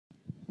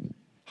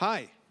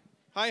Hi.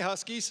 Hi,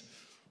 Huskies.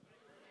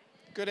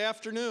 Good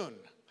afternoon.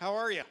 How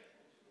are you?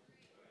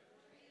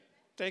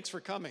 Thanks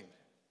for coming.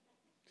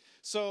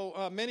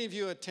 So many of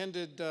you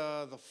attended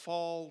the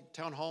fall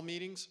town hall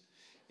meetings,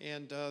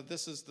 and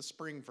this is the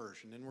spring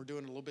version, and we're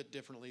doing it a little bit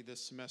differently this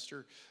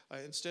semester.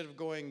 Instead of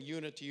going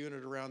unit to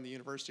unit around the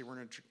university, we're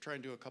going to try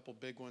and do a couple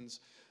big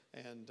ones,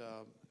 and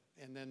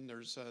then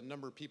there's a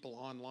number of people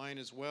online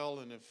as well,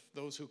 and if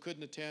those who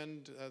couldn't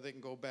attend, they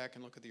can go back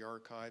and look at the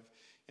archive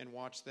and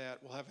watch that.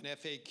 We'll have an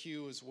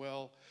FAQ as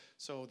well,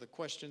 so the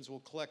questions we'll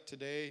collect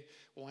today,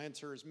 we'll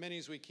answer as many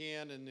as we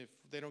can, and if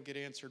they don't get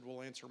answered,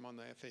 we'll answer them on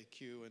the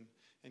FAQ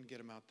and get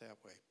them out that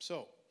way.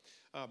 So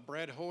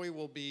Brad Hoey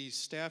will be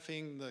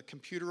staffing the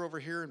computer over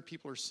here, and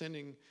people are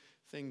sending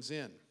things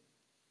in.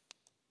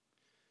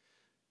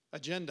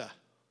 Agenda.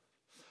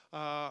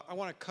 I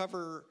want to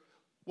cover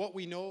what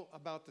we know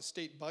about the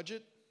state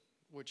budget,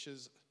 which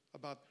is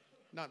about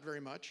not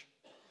very much,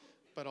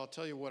 but I'll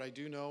tell you what I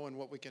do know and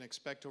what we can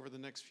expect over the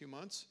next few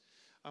months.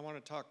 I want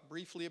to talk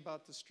briefly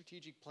about the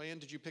strategic plan.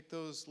 Did you pick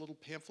those little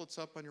pamphlets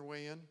up on your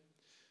way in?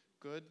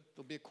 Good.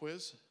 There'll be a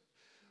quiz.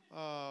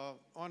 I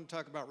want to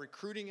talk about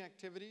recruiting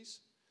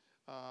activities.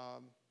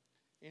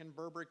 Ann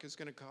Burbrick is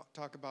going to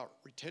talk about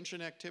retention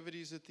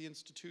activities at the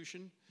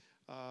institution.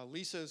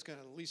 Lisa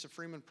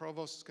Freeman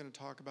Provost is going to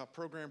talk about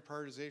program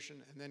prioritization,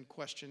 and then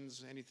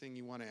questions, anything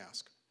you want to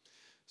ask.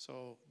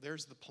 So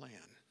there's the plan.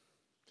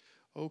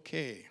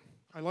 Okay,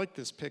 I like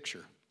this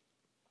picture.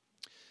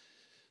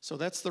 So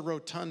that's the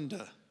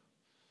rotunda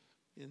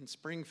in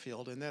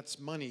Springfield, and that's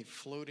money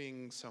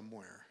floating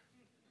somewhere.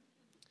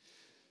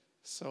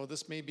 So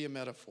this may be a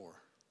metaphor.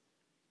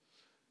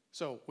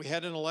 So we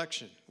had an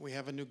election. We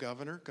have a new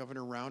governor.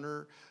 Governor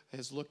Rauner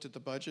has looked at the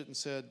budget and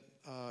said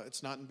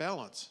it's not in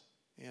balance.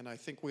 And I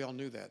think we all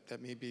knew that.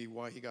 That may be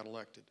why he got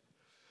elected.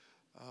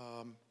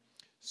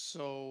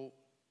 So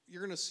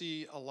you're going to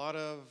see a lot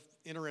of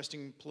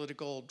interesting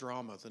political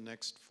drama the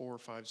next 4,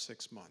 5,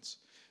 6 months.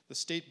 The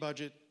state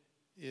budget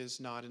is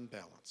not in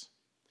balance.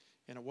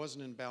 And it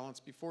wasn't in balance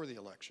before the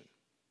election.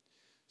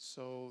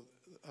 So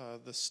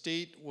the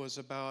state was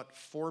about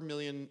 $4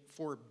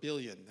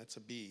 billion, that's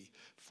a B,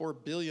 $4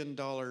 billion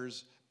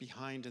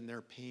behind in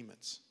their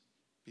payments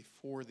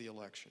before the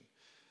election.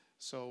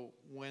 So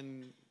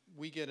when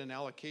we get an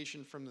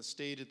allocation from the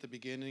state at the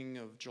beginning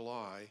of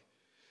July,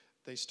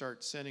 they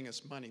start sending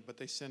us money, but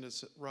they send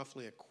us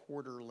roughly a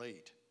quarter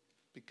late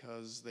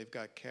because they've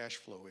got cash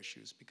flow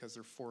issues because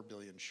they're $4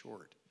 billion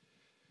short.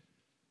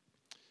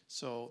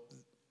 So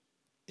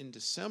in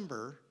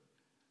December,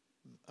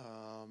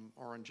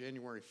 or on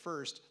January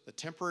 1st, the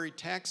temporary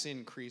tax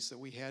increase that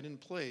we had in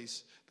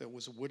place that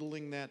was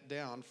whittling that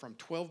down from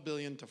 $12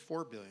 billion to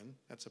 $4 billion,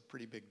 that's a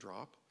pretty big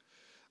drop,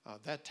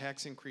 that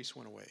tax increase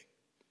went away.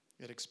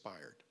 It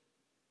expired.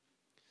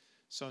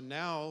 So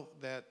now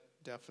that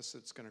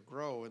deficit's going to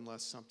grow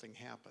unless something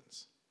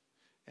happens.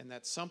 And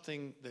that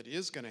something that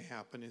is going to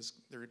happen is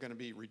there are going to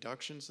be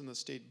reductions in the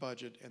state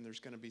budget and there's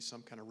going to be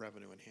some kind of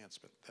revenue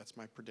enhancement. That's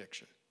my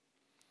prediction.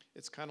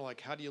 It's kind of like,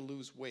 how do you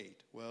lose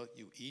weight? Well,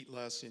 you eat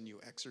less and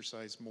you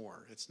exercise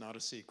more. It's not a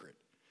secret.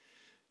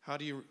 How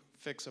do you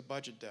fix a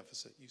budget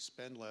deficit? You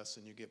spend less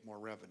and you get more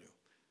revenue.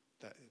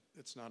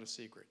 It's not a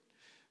secret.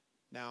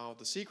 Now,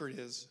 the secret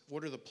is,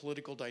 what are the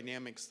political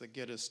dynamics that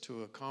get us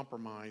to a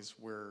compromise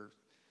where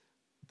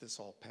this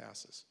all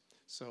passes?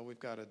 So we've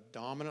got a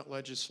dominant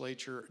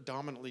legislature,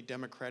 dominantly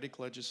Democratic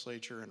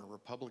legislature, and a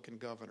Republican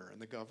governor.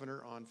 And the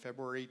governor on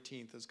February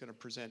 18th is going to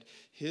present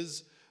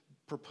his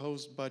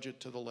proposed budget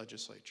to the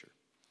legislature.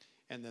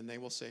 And then they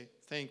will say,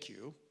 thank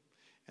you.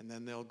 And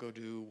then they'll go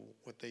do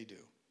what they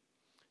do.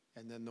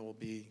 And then there will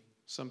be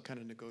some kind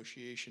of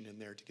negotiation in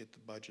there to get the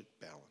budget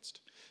balanced.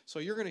 So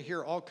you're going to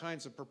hear all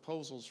kinds of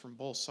proposals from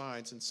both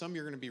sides, and some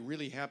you're going to be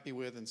really happy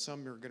with, and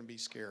some are going to be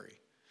scary.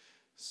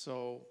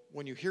 So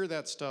when you hear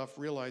that stuff,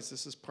 realize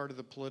this is part of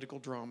the political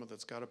drama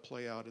that's got to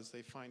play out as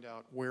they find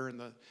out where in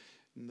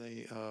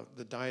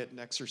the diet and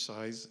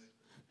exercise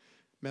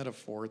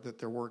metaphor that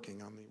they're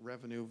working on, the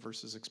revenue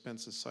versus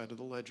expenses side of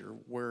the ledger,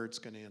 where it's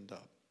going to end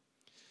up.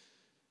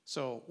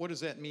 So what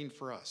does that mean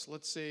for us?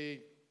 Let's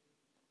say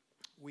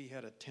we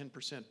had a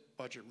 10%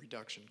 budget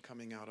reduction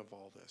coming out of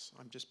all this.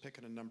 I'm just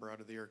picking a number out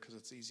of the air because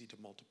it's easy to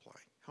multiply.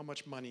 How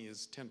much money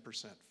is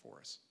 10% for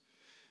us?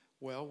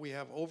 Well, we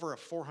have over a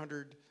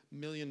 $400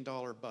 million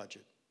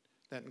budget.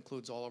 That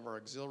includes all of our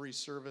auxiliary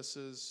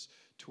services,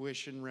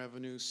 tuition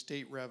revenue,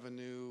 state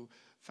revenue,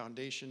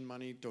 foundation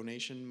money,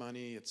 donation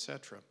money,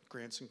 etc.,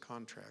 grants and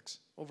contracts,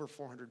 over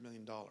 $400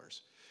 million.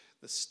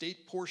 The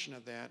state portion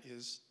of that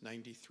is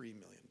 $93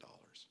 million.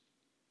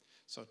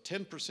 So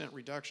 10%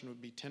 reduction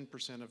would be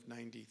 10% of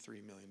 $93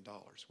 million,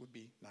 would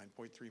be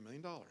 $9.3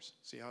 million.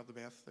 See how the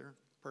math there?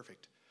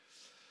 Perfect.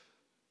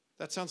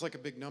 That sounds like a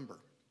big number.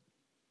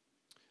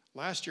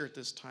 Last year at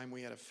this time,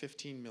 we had a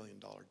 $15 million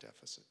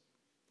deficit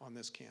on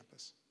this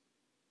campus.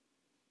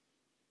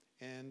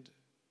 And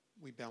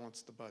we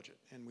balanced the budget.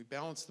 And we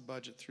balanced the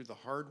budget through the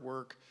hard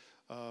work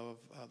of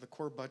the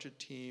core budget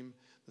team,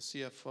 the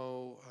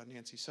CFO,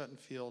 Nancy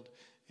Suttonfield,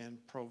 and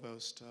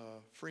Provost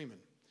Freeman.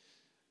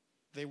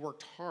 They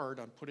worked hard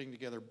on putting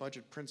together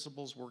budget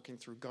principles, working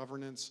through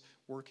governance,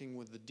 working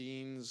with the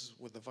deans,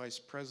 with the vice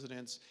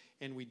presidents,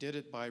 and we did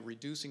it by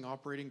reducing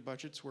operating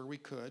budgets where we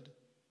could,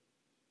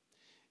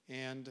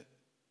 and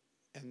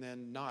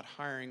then not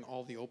hiring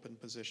all the open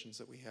positions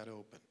that we had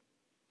open.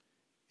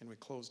 And we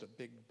closed a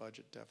big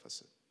budget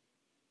deficit.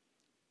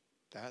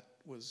 That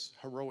was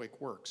heroic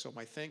work. So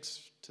my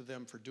thanks to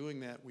them for doing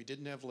that. We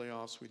didn't have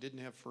layoffs, we didn't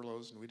have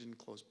furloughs, and we didn't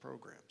close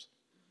programs.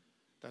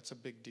 That's a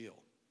big deal.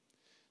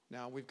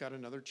 Now we've got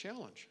another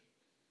challenge.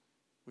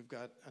 We've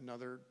got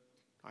another,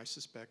 I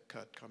suspect,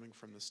 cut coming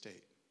from the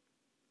state.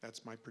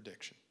 That's my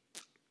prediction.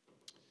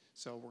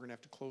 So we're gonna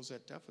have to close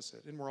that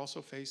deficit. And we're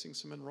also facing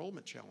some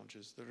enrollment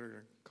challenges that are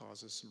gonna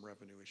cause us some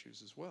revenue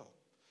issues as well.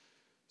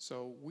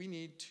 So we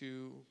need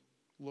to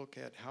look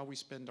at how we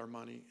spend our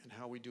money and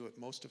how we do it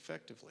most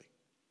effectively.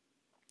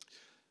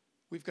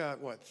 We've got,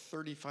 what,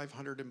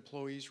 3,500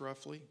 employees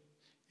roughly,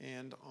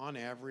 and on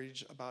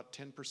average, about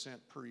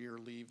 10% per year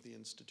leave the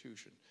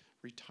institution.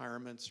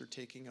 Retirements or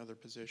taking other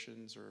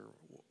positions or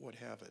what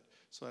have it.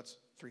 So that's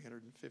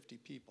 350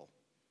 people,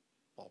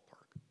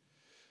 ballpark.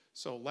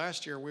 So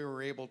last year we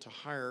were able to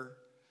hire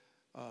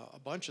a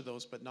bunch of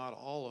those, but not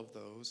all of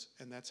those,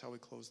 and that's how we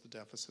closed the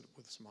deficit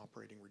with some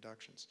operating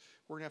reductions.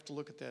 We're gonna have to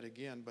look at that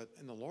again, but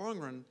in the long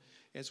run,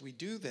 as we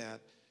do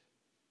that,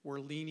 we're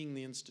leaning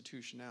the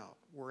institution out.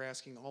 We're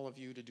asking all of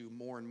you to do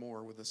more and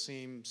more with the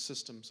same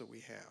systems that we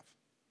have,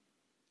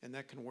 and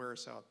that can wear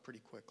us out pretty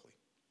quickly.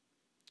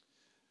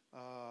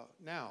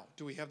 Now,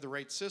 do we have the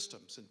right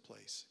systems in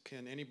place?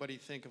 Can anybody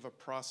think of a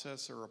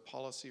process or a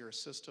policy or a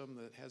system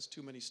that has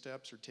too many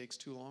steps or takes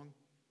too long?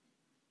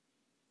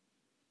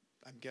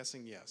 I'm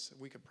guessing yes.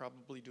 We could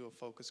probably do a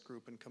focus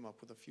group and come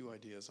up with a few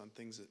ideas on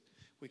things that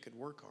we could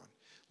work on.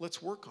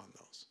 Let's work on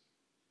those.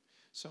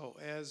 So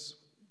as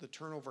the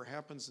turnover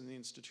happens in the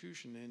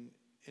institution,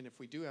 and if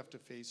we do have to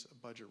face a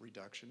budget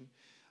reduction,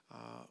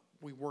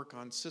 we work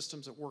on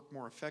systems that work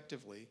more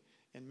effectively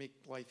and make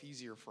life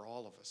easier for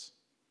all of us.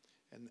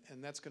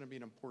 And that's going to be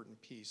an important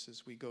piece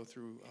as we go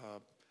through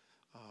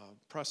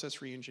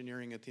process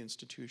re-engineering at the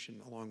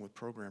institution along with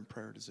program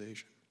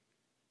prioritization.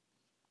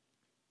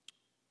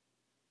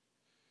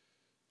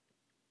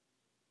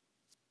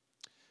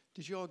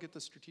 Did you all get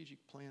the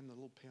strategic plan, the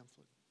little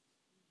pamphlet?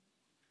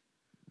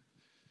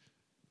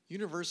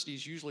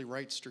 Universities usually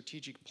write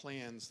strategic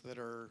plans that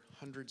are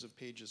hundreds of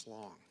pages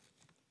long.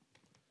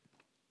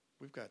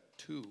 We've got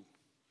 2.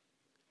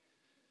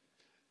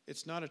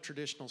 It's not a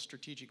traditional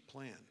strategic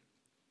plan.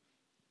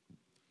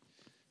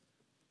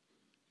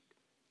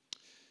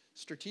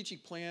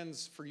 Strategic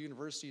plans for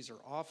universities are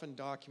often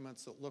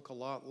documents that look a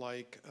lot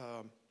like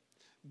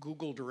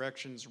Google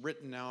directions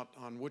written out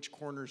on which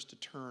corners to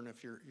turn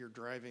if you're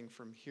driving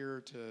from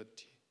here to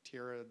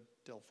Tierra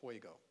del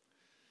Fuego.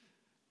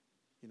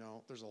 You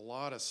know, there's a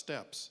lot of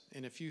steps.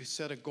 And if you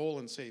set a goal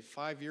and say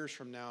 5 years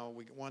from now,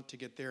 we want to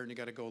get there and you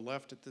got to go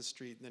left at this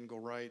street and then go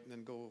right and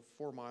then go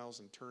 4 miles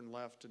and turn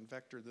left and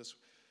vector this,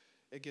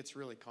 it gets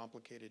really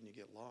complicated and you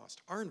get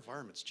lost. Our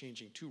environment's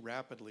changing too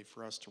rapidly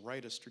for us to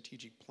write a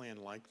strategic plan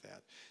like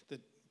that,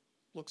 that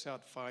looks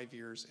out 5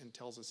 years and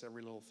tells us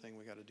every little thing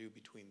we got to do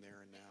between there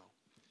and now.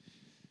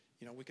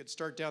 You know, we could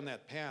start down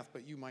that path,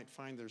 but you might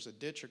find there's a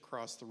ditch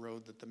across the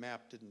road that the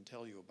map didn't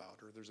tell you about,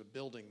 or there's a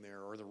building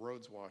there, or the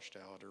road's washed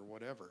out, or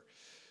whatever.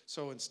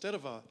 So instead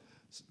of a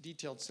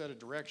detailed set of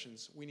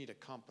directions, we need a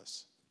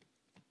compass.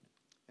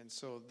 And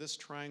so this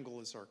triangle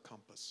is our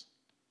compass.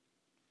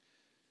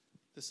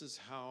 This is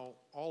how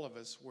all of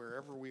us,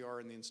 wherever we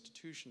are in the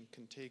institution,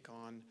 can take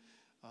on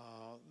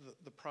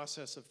the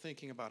process of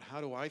thinking about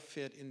how do I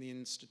fit in the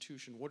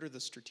institution? What are the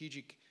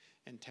strategic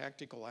and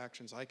tactical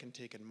actions I can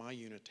take in my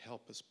unit to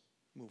help us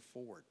move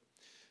forward?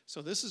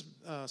 So this is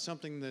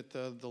something that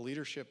the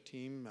leadership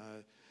team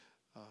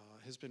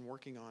has been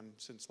working on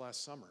since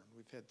last summer.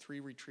 We've had 3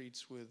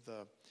 retreats with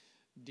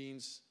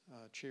deans,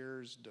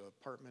 chairs,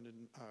 department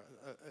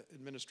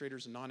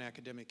administrators in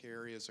non-academic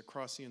areas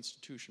across the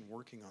institution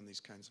working on these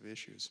kinds of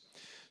issues.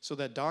 So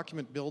that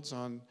document builds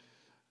on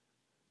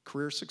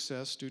career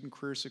success, student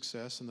career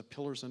success, and the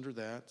pillars under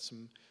that,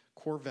 some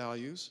core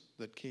values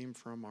that came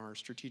from our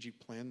strategic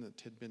plan that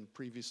had been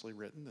previously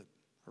written that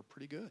are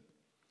pretty good.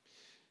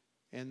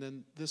 And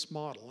then this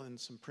model and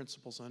some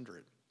principles under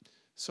it.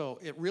 So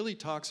it really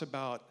talks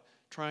about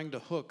trying to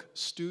hook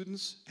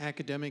students,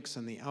 academics,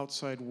 and the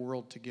outside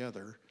world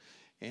together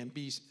and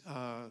be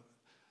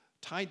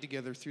tied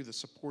together through the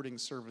supporting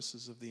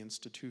services of the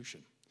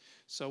institution.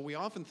 So we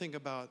often think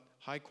about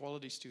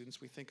high-quality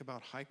students, we think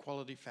about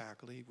high-quality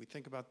faculty, we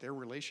think about their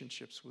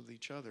relationships with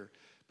each other,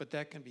 but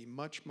that can be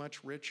much,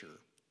 much richer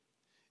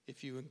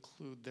if you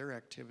include their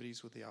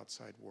activities with the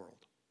outside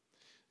world.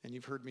 And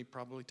you've heard me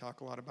probably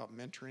talk a lot about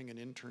mentoring and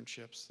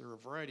internships. There are a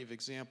variety of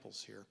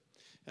examples here.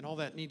 And all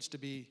that needs to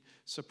be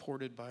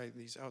supported by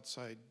these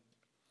outside,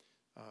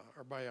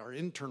 or by our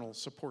internal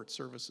support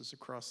services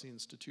across the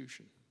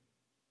institution.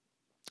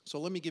 So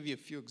let me give you a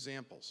few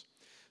examples.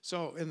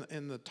 So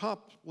in the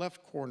top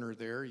left corner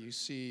there, you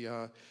see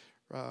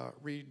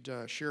Reed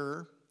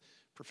Shearer,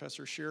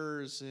 Professor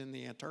Scherer's in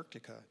the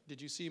Antarctica.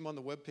 Did you see him on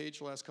the webpage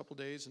the last couple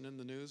days and in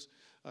the news?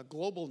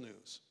 Global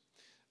news.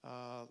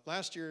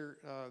 Last year,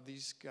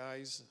 these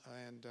guys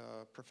and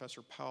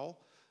Professor Powell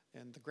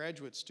and the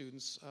graduate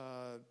students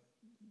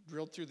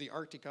drilled through the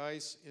Arctic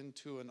ice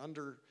into an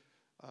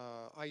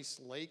ice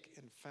lake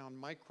and found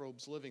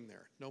microbes living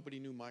there. Nobody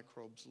knew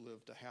microbes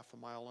lived a half a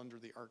mile under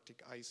the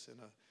Arctic ice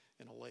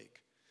in a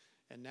lake.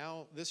 And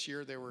now, this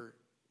year, they were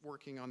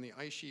working on the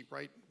ice sheet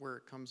right where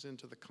it comes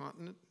into the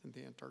continent, in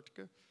the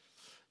Antarctica.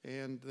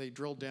 And they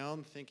drilled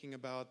down thinking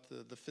about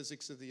the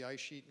physics of the ice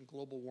sheet and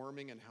global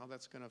warming and how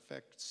that's going to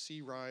affect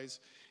sea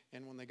rise.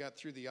 And when they got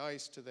through the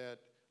ice to that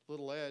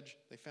little edge,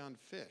 they found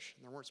fish.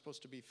 And there weren't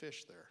supposed to be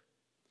fish there.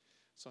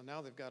 So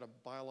now they've got a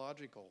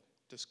biological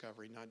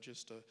discovery, not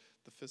just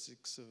the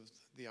physics of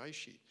the ice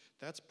sheet.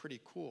 That's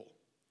pretty cool.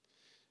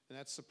 And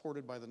that's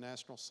supported by the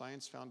National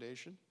Science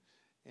Foundation.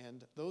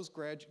 And those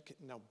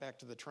now back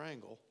to the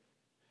triangle,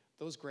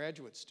 those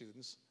graduate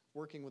students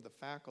working with the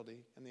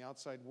faculty and the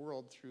outside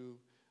world through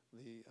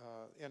the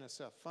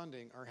NSF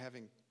funding are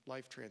having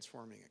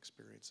life-transforming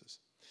experiences.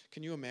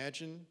 Can you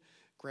imagine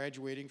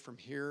graduating from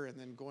here and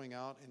then going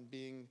out and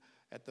being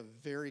at the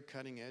very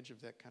cutting edge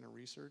of that kind of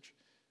research?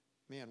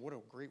 Man, what a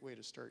great way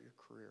to start your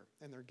career.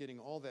 And they're getting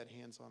all that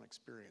hands-on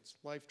experience,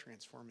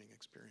 life-transforming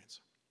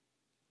experience.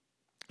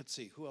 Let's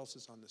see, who else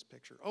is on this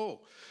picture? Oh,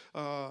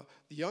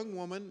 the young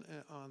woman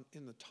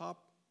in the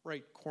top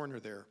right corner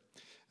there,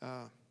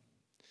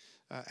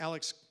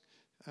 Alex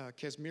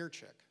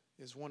Kazmierczak,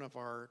 is one of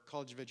our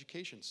College of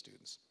Education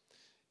students.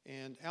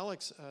 And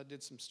Alex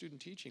did some student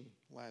teaching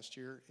last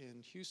year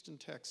in Houston,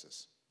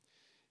 Texas.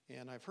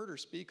 And I've heard her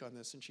speak on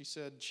this, and she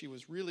said she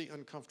was really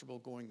uncomfortable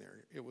going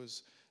there. It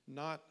was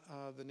not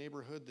the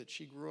neighborhood that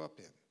she grew up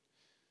in.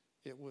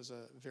 It was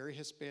a very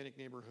Hispanic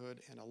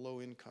neighborhood and a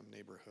low-income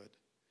neighborhood.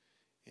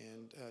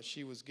 And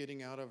she was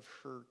getting out of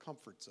her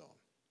comfort zone.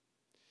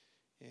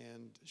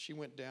 And she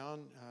went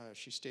down,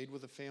 she stayed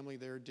with a family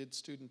there, did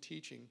student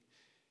teaching,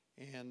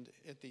 and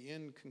at the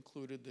end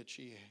concluded that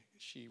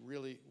she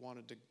really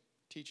wanted to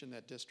teach in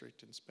that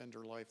district and spend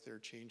her life there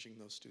changing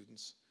those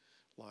students'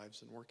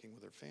 lives and working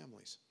with their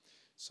families.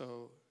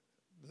 So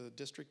the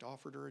district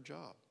offered her a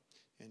job,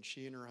 and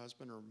she and her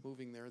husband are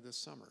moving there this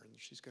summer, and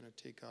she's going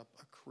to take up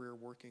a career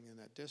working in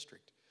that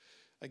district.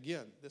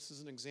 Again, this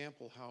is an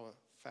example how a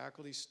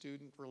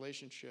faculty-student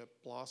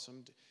relationship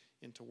blossomed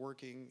into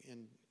working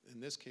in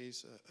this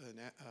case,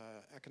 an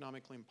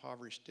economically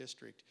impoverished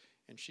district,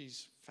 and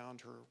she's found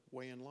her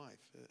way in life.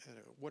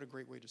 What a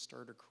great way to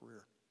start a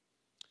career.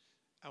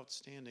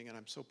 Outstanding, and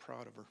I'm so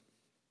proud of her.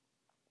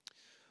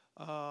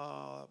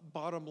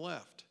 Bottom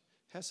left,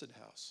 Hesed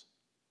House.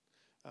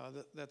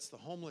 That's the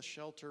homeless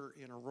shelter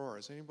in Aurora.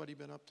 Has anybody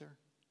been up there?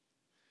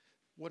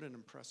 What an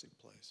impressive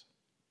place.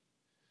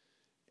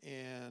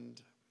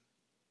 And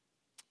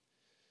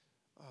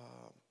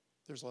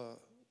there's a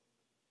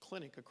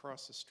clinic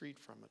across the street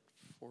from it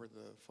for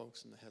the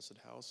folks in the Hesed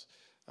House,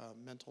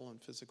 mental and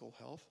physical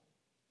health.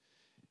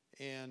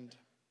 And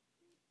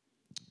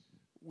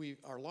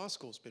our law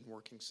school's been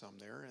working some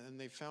there, and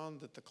they found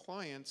that the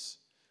clients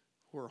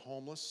who are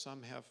homeless,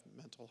 some have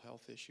mental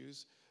health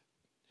issues,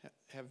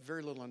 have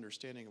very little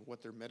understanding of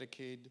what their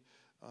Medicaid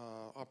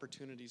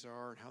opportunities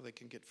are and how they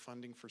can get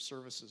funding for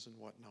services and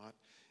whatnot,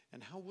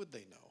 and how would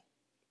they know?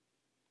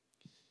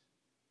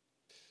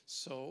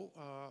 So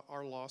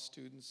our law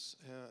students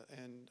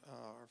and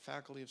our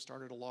faculty have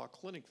started a law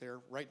clinic there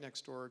right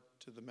next door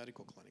to the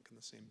medical clinic in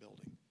the same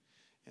building.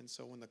 And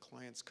so when the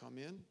clients come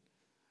in,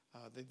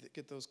 they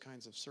get those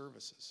kinds of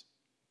services.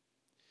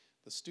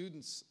 The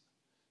students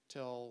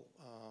tell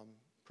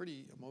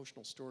pretty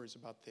emotional stories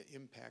about the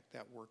impact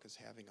that work is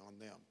having on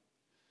them.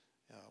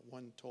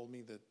 One told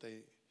me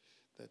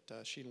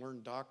that she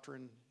learned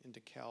doctrine in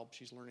DeKalb.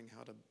 She's learning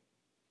how to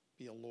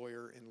be a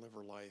lawyer and live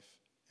her life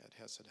at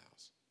Hesed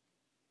House.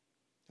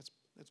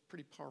 That's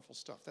pretty powerful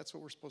stuff. That's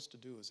what we're supposed to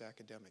do as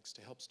academics,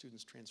 to help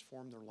students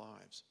transform their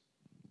lives.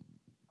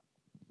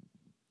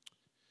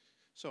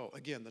 So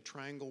again, the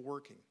triangle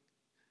working.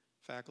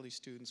 Faculty,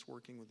 students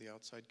working with the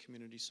outside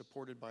community,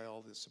 supported by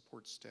all the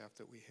support staff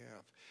that we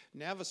have.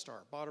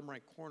 Navistar, bottom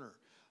right corner.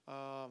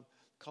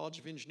 College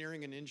of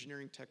Engineering and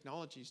Engineering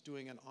Technology is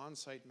doing an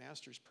on-site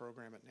master's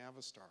program at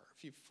Navistar.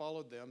 If you've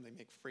followed them, they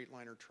make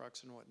Freightliner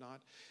trucks and whatnot.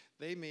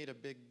 They made a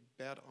big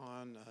bet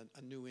on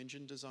a new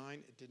engine design.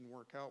 It didn't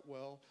work out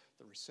well.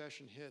 The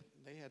recession hit.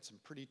 They had some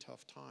pretty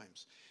tough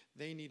times.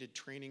 They needed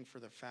training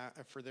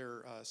for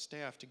their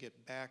staff to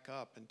get back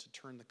up and to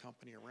turn the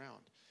company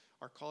around.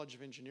 Our College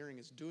of Engineering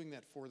is doing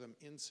that for them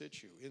in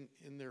situ,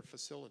 in their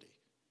facility.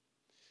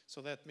 So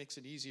that makes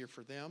it easier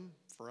for them,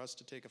 for us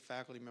to take a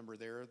faculty member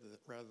there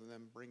rather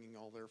than bringing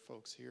all their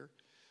folks here.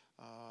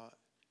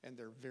 And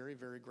they're very,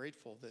 very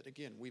grateful that,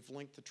 again, we've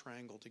linked the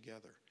triangle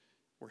together.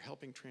 We're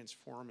helping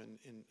transform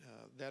in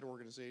that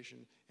organization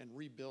and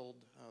rebuild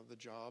the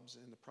jobs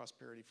and the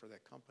prosperity for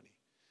that company.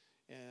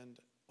 And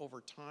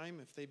over time,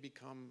 if they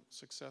become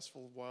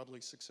successful,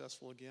 wildly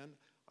successful again,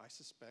 I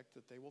suspect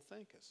that they will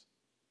thank us.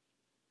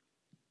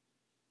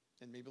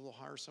 And maybe they'll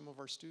hire some of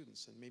our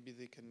students, and maybe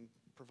they can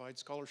provide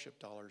scholarship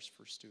dollars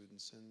for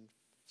students and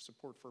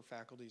support for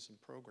faculties and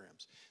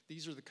programs.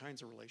 These are the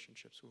kinds of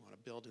relationships we want to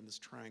build in this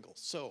triangle.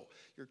 So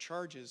your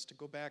charge is to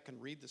go back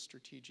and read the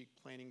strategic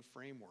planning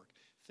framework.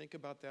 Think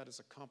about that as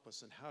a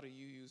compass, and how do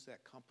you use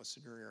that compass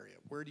in your area?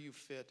 Where do you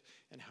fit,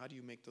 and how do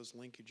you make those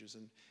linkages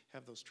and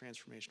have those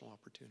transformational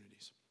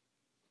opportunities?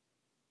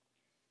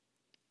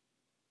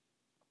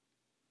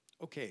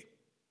 Okay,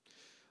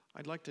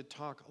 I'd like to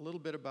talk a little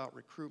bit about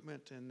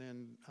recruitment, and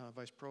then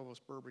Vice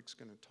Provost Burbrick's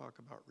going to talk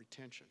about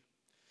retention.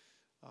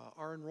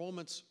 Our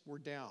enrollments were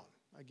down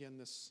again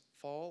this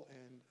fall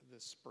and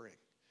this spring.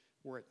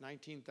 We're at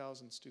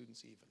 19,000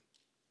 students even.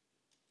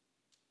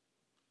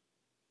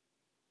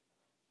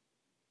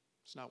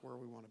 It's not where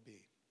we want to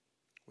be.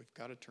 We've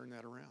got to turn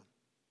that around.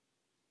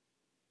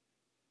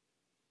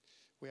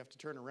 We have to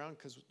turn around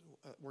because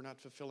we're not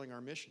fulfilling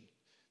our mission.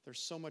 There's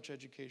so much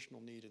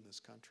educational need in this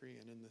country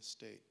and in this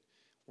state.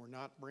 We're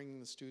not bringing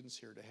the students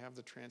here to have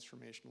the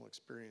transformational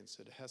experience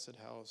at Hesed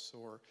House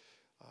or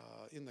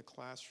in the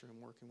classroom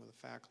working with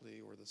the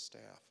faculty or the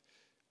staff.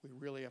 We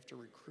really have to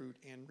recruit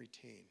and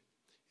retain.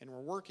 And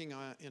we're working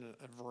on in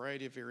a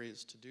variety of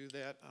areas to do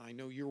that. I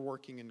know you're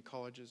working in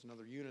colleges and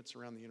other units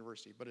around the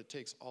university, but it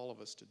takes all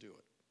of us to do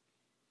it.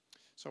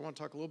 So I want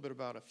to talk a little bit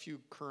about a few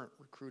current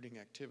recruiting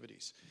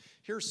activities.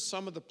 Here's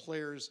some of the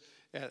players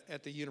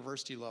at the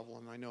university level,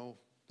 and I know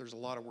there's a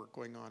lot of work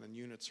going on in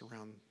units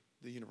around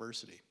the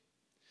university.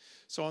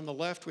 So on the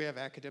left, we have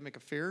academic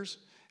affairs.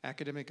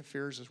 Academic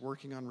affairs is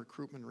working on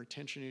recruitment and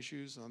retention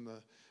issues. On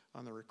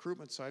the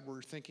recruitment side,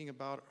 we're thinking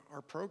about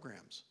our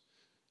programs.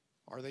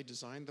 Are they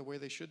designed the way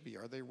they should be?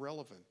 Are they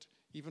relevant?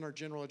 Even our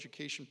general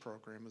education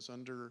program is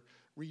under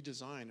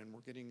redesign, and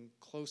we're getting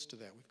close to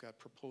that. We've got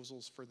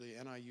proposals for the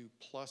NIU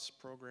Plus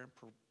program,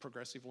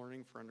 Progressive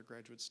Learning for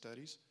Undergraduate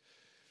Studies.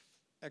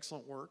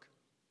 Excellent work.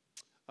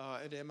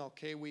 At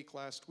MLK Week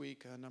last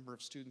week, a number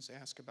of students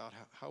asked about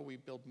how we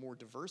build more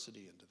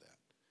diversity into that.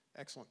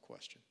 Excellent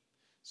question.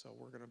 So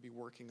we're going to be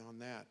working on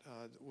that.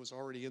 It was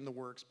already in the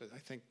works, but I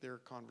think their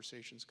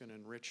conversation is going to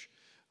enrich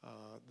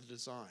the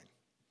design.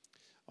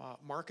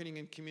 Marketing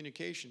and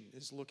communication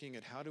is looking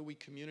at how do we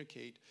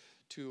communicate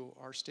to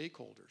our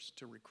stakeholders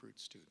to recruit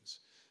students.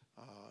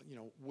 You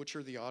know, which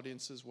are the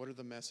audiences, what are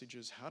the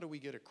messages, how do we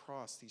get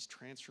across these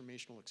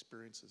transformational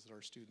experiences that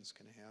our students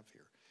can have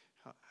here?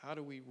 How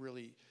do we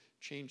really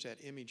change that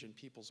image in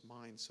people's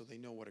minds so they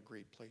know what a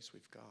great place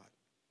we've got?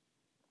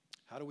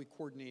 How do we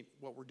coordinate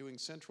what we're doing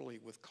centrally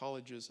with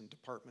colleges and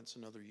departments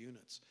and other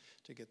units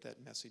to get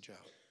that message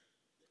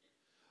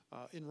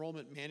out?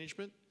 Enrollment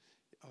management,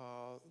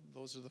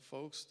 those are the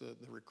folks, the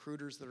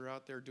recruiters that are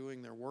out there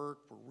doing their work.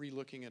 We're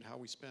re-looking at how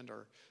we spend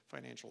our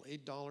financial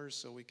aid dollars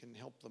so we can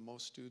help the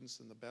most students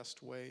in the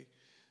best way.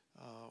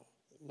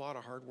 A lot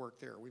of hard work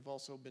there. We've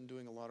also been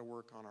doing a lot of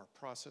work on our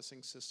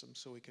processing system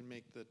so we can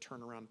make the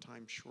turnaround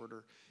time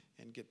shorter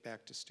and get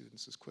back to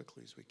students as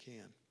quickly as we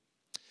can.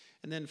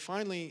 And then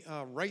finally,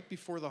 right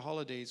before the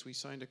holidays, we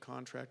signed a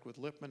contract with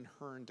Lippman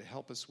Hearn to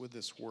help us with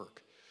this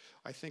work.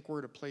 I think we're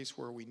at a place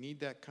where we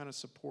need that kind of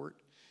support,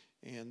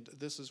 and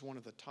this is one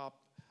of the top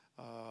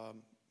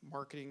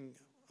marketing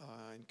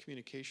and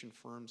communication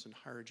firms in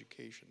higher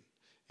education,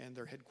 and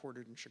they're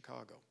headquartered in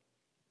Chicago.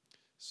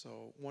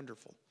 So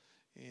wonderful.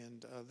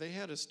 And they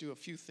had us do a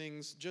few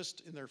things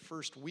just in their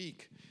first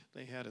week.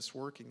 They had us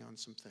working on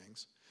some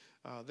things.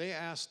 They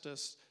asked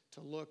us to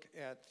look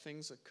at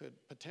things that could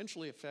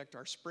potentially affect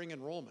our spring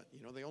enrollment. You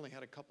know, they only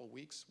had a couple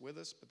weeks with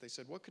us, but they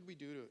said, what could we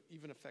do to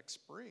even affect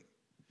spring?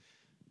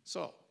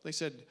 So they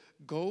said,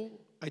 go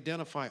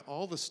identify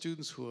all the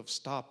students who have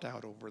stopped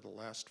out over the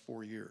last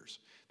 4 years.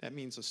 That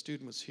means a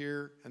student was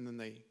here and then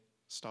they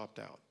stopped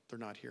out. They're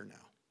not here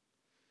now.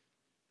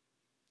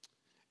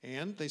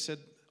 And they said,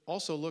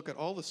 also look at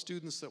all the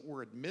students that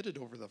were admitted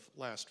over the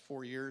last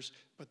 4 years,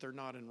 but they're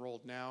not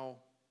enrolled now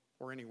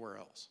or anywhere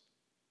else.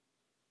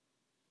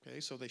 Okay,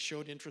 so they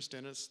showed interest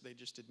in us, they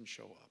just didn't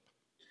show up.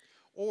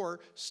 Or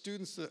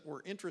students that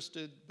were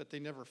interested, but they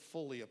never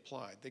fully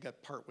applied. They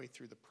got partway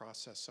through the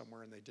process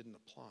somewhere and they didn't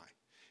apply.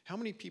 How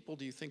many people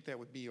do you think that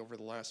would be over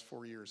the last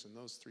 4 years in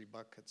those three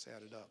buckets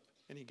added up?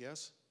 Any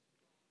guess?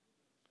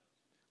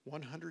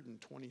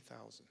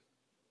 120,000.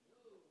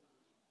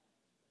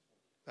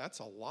 That's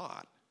a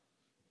lot.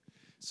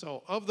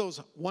 So of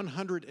those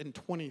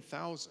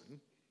 120,000,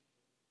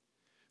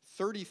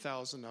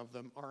 30,000 of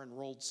them are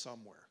enrolled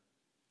somewhere,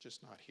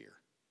 just not here.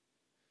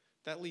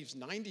 That leaves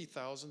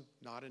 90,000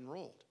 not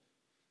enrolled.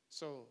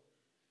 So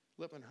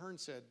Lippman Hearn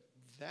said,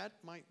 that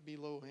might be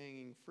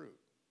low-hanging fruit.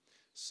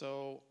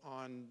 So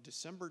on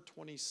December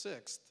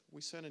 26th, we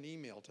sent an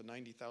email to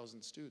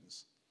 90,000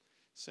 students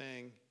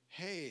saying,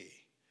 hey,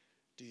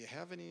 do you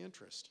have any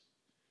interest?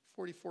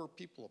 44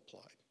 people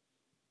applied,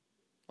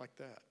 like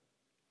that,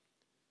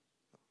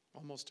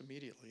 almost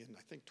immediately, and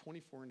I think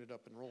 24 ended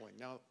up enrolling.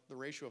 Now, the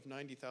ratio of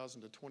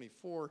 90,000 to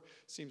 24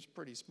 seems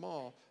pretty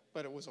small,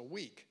 but it was a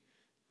week,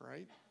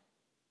 right?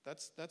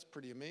 That's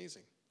pretty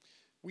amazing.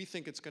 We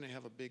think it's going to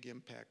have a big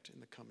impact in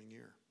the coming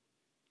year.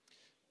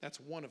 That's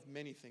one of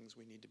many things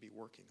we need to be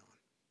working on.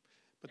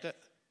 But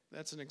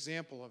That's an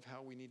example of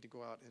how we need to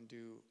go out and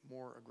do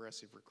more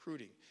aggressive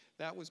recruiting.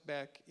 That was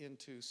back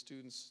into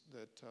students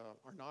that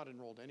are not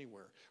enrolled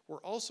anywhere.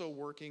 We're also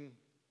working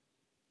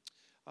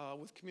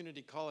with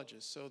community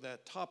colleges. So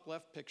that top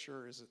left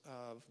picture is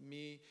of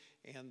me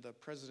and the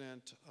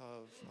president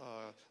of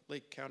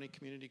Lake County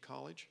Community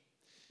College,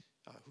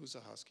 who's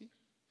a Husky.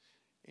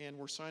 And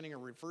we're signing a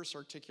reverse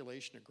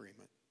articulation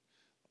agreement.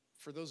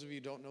 For those of you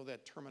who don't know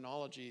that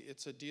terminology,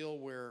 it's a deal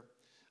where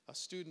a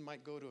student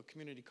might go to a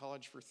community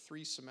college for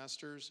 3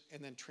 semesters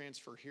and then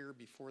transfer here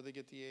before they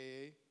get the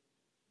AA.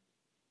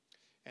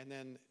 And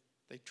then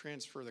they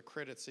transfer the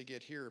credits they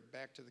get here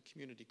back to the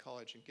community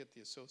college and get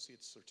the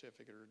associate's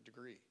certificate or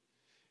degree.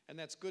 And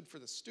that's good for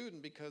the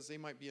student because they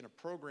might be in a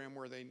program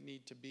where they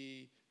need to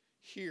be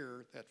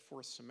here that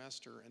 4th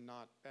semester and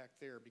not back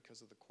there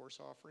because of the course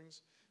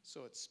offerings.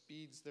 So it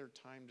speeds their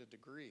time to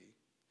degree.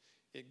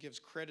 It gives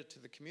credit to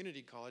the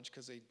community college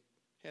because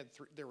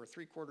they were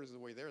 3/4 of the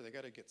way there. They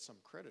got to get some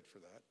credit for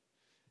that.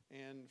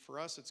 And for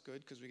us, it's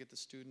good because we get the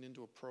student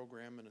into a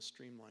program in a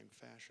streamlined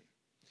fashion.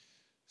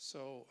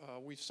 So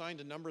we've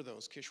signed a number of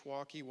those: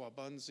 Kishwaukee,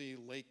 Wabaunsee,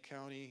 Lake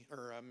County,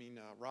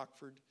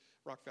 Rockford,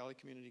 Rock Valley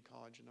Community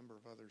College, a number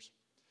of others.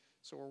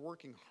 So we're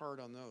working hard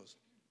on those.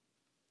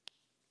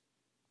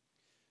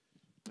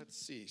 Let's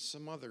see,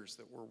 some others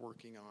that we're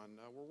working on.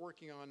 We're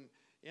working on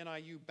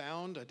NIU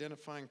Bound,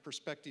 identifying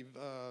prospective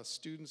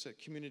students at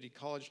community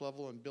college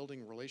level and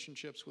building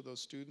relationships with those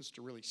students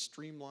to really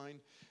streamline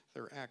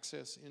their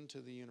access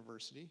into the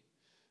university.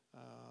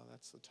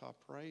 That's the top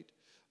right.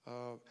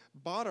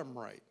 Bottom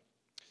right,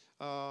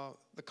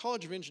 the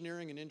College of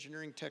Engineering and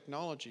Engineering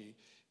Technology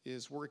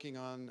is working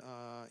on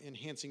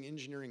enhancing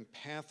engineering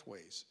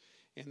pathways,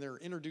 and they're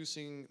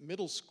introducing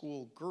middle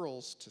school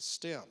girls to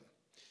STEM.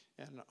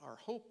 And our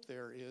hope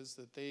there is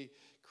that they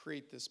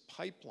create this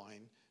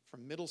pipeline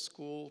from middle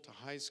school to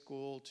high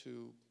school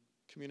to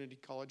community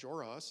college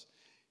or us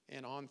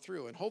and on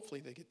through. And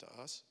hopefully they get to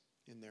us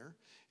in there.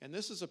 And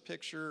this is a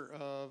picture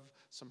of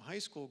some high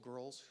school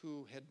girls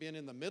who had been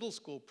in the middle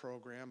school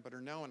program but are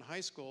now in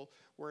high school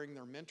wearing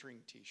their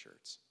mentoring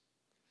t-shirts.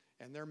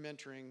 And they're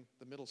mentoring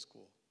the middle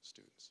school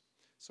students.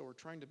 So we're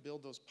trying to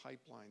build those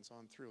pipelines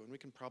on through. And we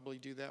can probably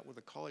do that with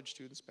the college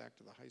students back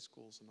to the high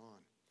schools and on.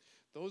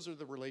 Those are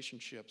the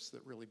relationships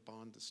that really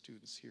bond the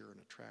students here and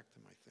attract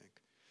them, I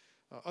think.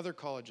 Other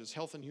colleges,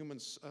 Health and Human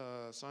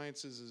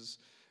Sciences has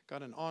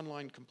got an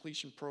online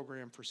completion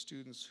program for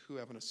students who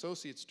have an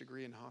associate's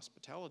degree in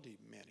hospitality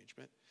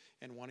management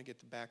and want to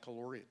get the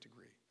baccalaureate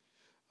degree.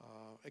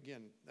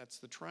 Again, that's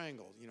the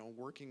triangle, you know,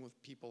 working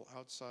with people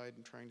outside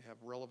and trying to have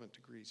relevant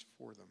degrees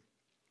for them.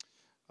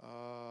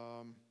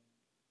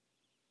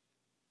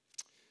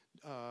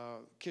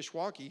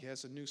 Kishwaukee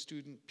has a new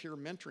student peer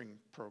mentoring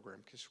program,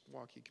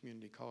 Kishwaukee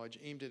Community College,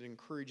 aimed at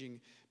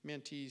encouraging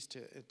mentees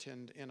to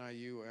attend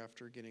NIU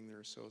after getting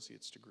their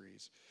associate's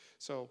degrees.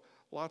 So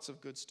lots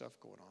of good stuff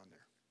going on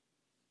there.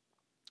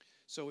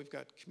 So we've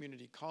got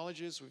community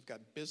colleges, we've got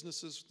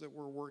businesses that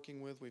we're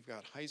working with, we've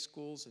got high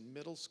schools and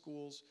middle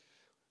schools,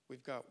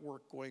 we've got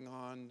work going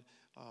on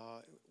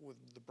with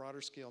the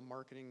broader scale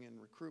marketing and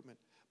recruitment.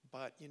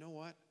 But you know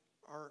what?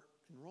 Our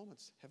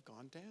enrollments have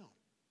gone down.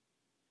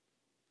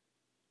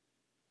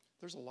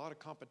 There's a lot of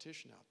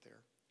competition out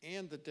there.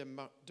 And the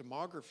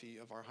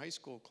demography of our high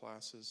school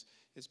classes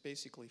is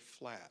basically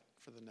flat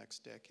for the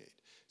next decade.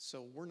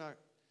 So we're not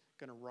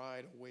going to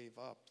ride a wave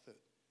up that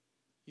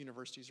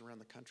universities around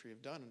the country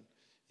have done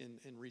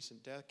in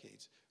recent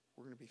decades.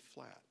 We're going to be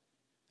flat.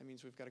 That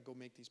means we've got to go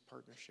make these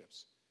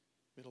partnerships.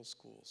 Middle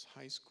schools,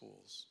 high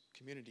schools,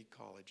 community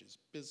colleges,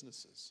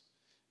 businesses.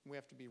 And we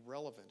have to be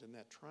relevant in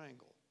that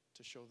triangle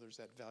to show there's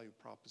that value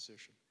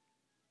proposition.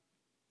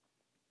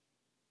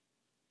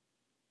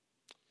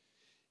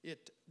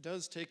 It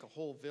does take a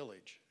whole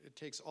village. It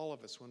takes all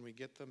of us. When we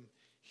get them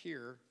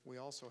here, we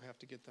also have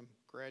to get them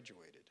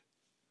graduated.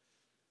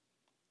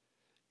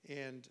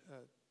 And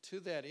to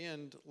that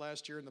end,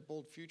 last year in the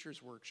Bold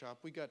Futures workshop,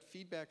 we got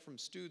feedback from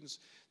students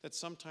that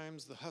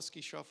sometimes the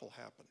Husky Shuffle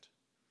happened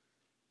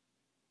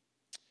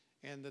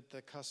and that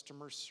the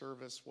customer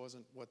service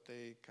wasn't what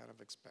they kind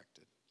of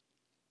expected.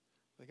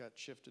 They got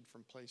shifted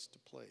from place to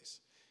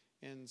place.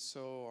 And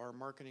so our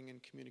marketing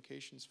and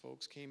communications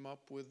folks came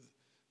up with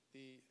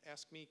the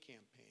Ask Me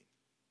campaign.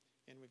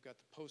 And we've got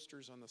the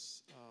posters on the,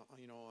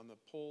 on the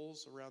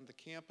poles around the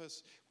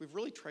campus. We've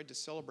really tried to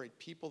celebrate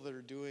people that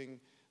are doing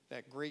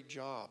that great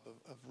job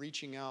of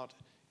reaching out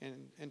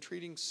and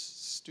treating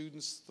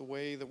students the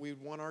way that we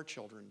would want our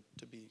children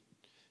to be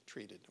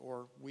treated,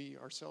 or we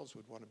ourselves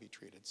would want to be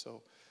treated.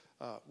 So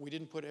we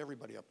didn't put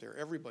everybody up there.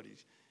 Everybody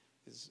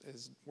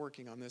is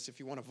working on this. If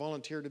you want to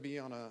volunteer to be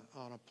on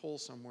a pole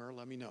somewhere,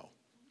 let me know.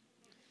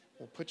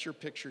 We'll put your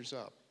pictures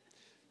up.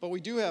 But we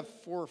do have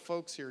 4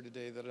 folks here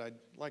today that I'd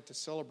like to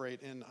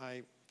celebrate, and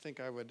I think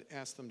I would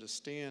ask them to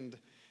stand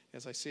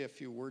as I say a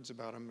few words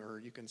about them, or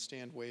you can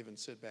stand, wave, and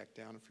sit back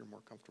down if you're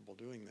more comfortable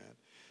doing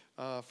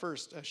that.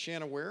 First,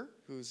 Shanna Ware,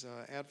 who's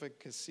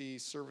Advocacy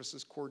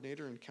Services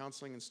Coordinator in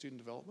Counseling and Student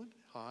Development.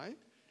 Hi.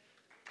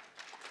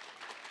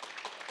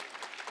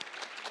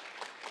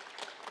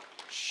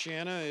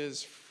 Shanna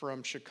is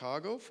from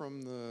Chicago,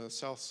 from the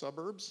south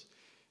suburbs,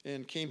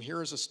 and came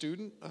here as a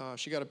student.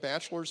 She got a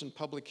bachelor's in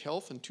public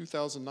health in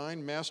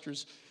 2009,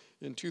 master's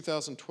in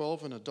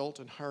 2012 in adult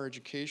and higher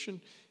education.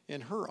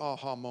 And her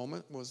aha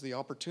moment was the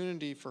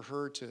opportunity for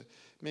her to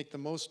make the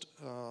most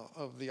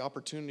of the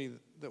opportunity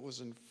that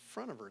was in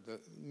front of her, the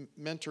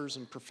mentors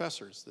and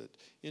professors that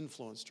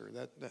influenced her.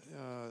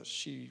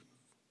 She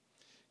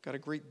got a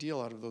great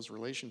deal out of those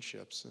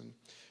relationships. And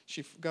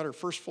she got her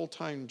first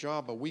full-time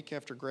job a week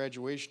after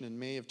graduation in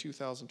May of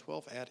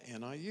 2012 at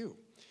NIU.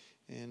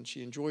 And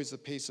she enjoys the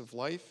pace of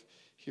life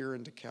here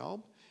in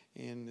DeKalb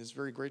and is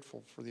very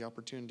grateful for the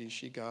opportunity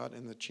she got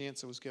and the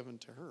chance that was given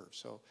to her.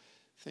 So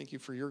thank you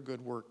for your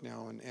good work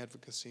now in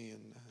advocacy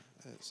and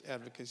as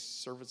Advocacy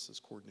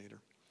Services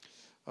Coordinator.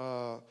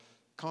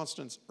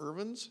 Constance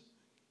Irvins.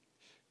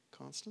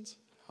 Constance,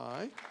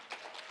 hi.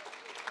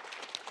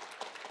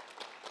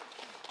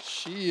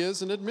 She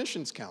is an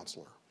admissions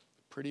counselor.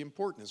 Pretty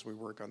important as we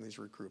work on these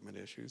recruitment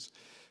issues.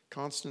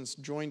 Constance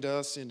joined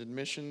us in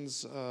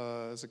admissions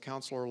as a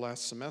counselor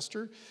last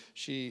semester.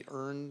 She's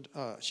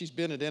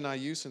been at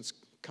NIU since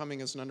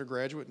coming as an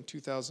undergraduate in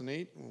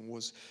 2008 and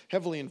was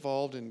heavily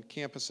involved in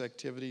campus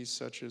activities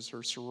such as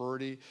her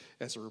sorority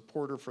as a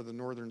reporter for the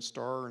Northern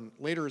Star and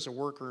later as a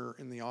worker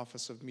in the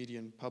Office of Media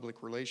and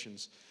Public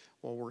Relations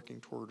while working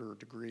toward her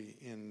degree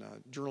in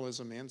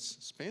journalism and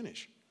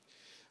Spanish.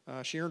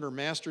 She earned her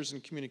master's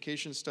in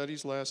communication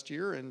studies last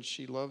year, and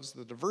she loves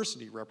the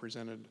diversity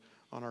represented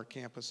on our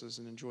campuses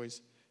and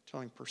enjoys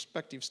telling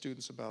prospective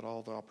students about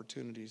all the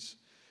opportunities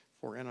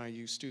for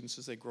NIU students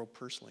as they grow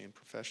personally and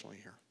professionally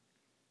here.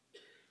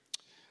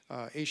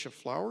 Aisha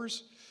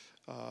Flowers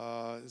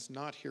is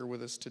not here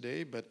with us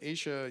today, but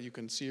Aisha, you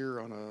can see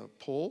her on a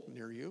pole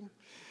near you,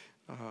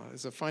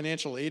 is a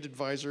financial aid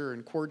advisor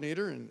and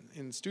coordinator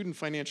in student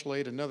financial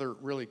aid, another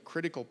really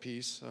critical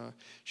piece.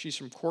 She's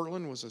from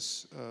Cortland,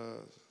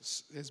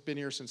 has been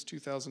here since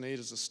 2008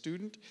 as a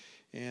student,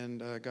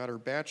 and got her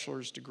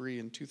bachelor's degree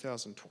in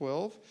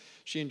 2012.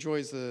 She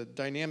enjoys the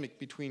dynamic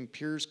between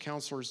peers,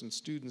 counselors, and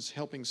students,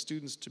 helping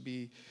students to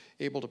be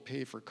able to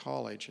pay for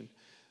college. And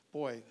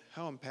boy,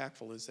 how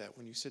impactful is that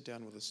when you sit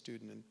down with a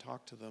student and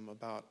talk to them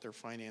about their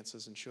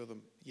finances and show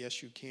them,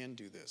 yes, you can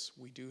do this.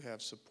 We do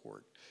have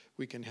support.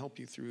 We can help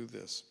you through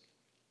this.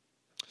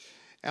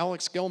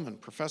 Alex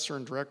Gelman, professor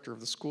and director of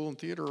the School and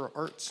Theater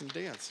Arts and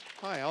Dance.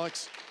 Hi,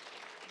 Alex.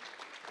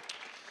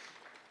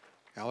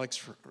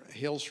 Alex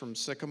hails from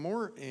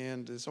Sycamore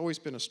and has always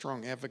been a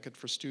strong advocate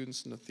for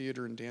students in the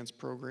theater and dance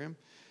program.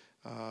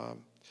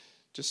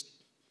 Just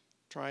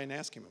try and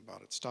ask him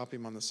about it. Stop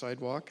him on the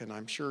sidewalk, and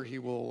I'm sure he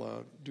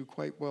will do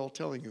quite well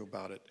telling you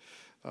about it.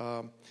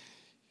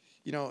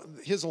 You know,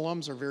 his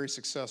alums are very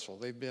successful.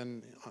 They've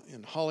been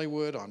in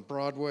Hollywood, on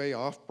Broadway,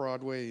 off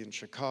Broadway, in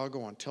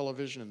Chicago, on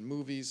television and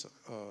movies,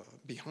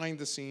 behind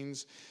the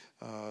scenes,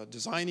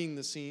 designing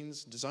the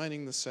scenes,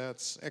 designing the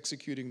sets,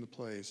 executing the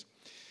plays.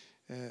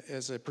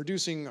 As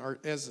producing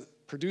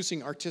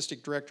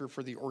artistic director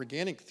for the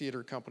Organic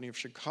Theater Company of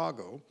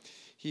Chicago,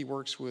 he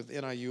works with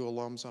NIU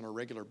alums on a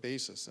regular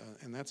basis,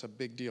 and that's a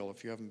big deal.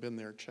 If you haven't been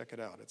there, check it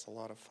out. It's a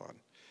lot of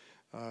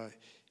fun.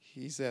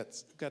 He's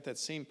got that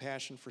same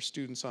passion for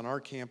students on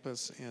our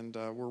campus, and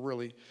we're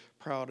really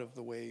proud of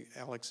the way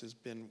Alex has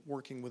been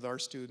working with our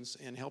students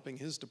and helping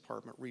his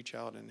department reach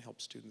out and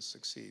help students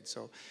succeed.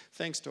 So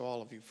thanks to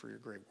all of you for your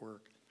great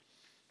work.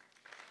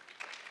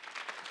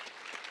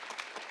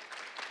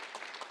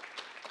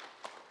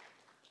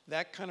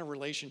 That kind of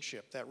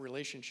relationship, that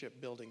relationship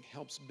building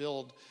helps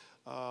build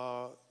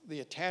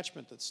the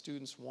attachment that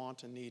students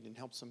want and need and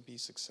helps them be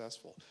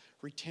successful.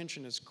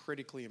 Retention is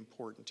critically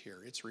important here.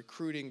 It's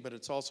recruiting, but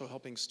it's also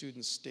helping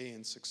students stay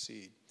and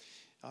succeed.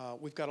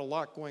 We've got a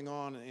lot going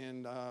on,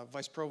 and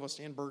Vice Provost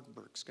Ann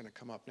Bergenberg is going to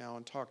come up now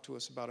and talk to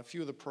us about a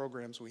few of the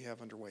programs we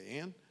have underway.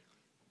 Ann?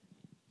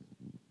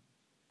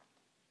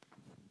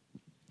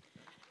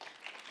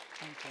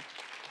 Thank you.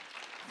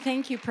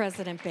 Thank you,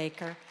 President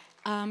Baker.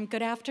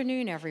 Good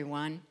afternoon,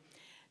 everyone.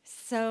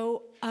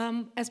 So,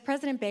 as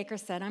President Baker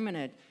said, I'm going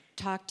to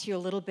talk to you a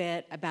little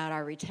bit about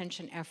our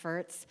retention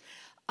efforts.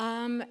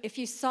 If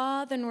you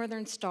saw the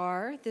Northern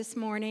Star this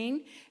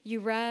morning, you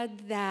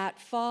read that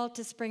fall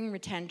to spring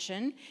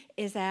retention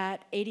is at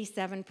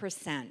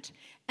 87%.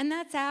 And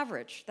that's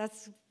average.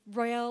 That's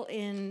well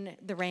in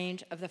the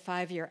range of the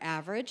 5-year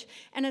average.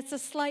 And it's a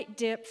slight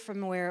dip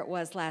from where it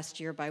was last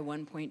year by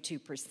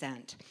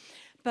 1.2%.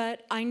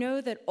 But I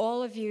know that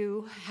all of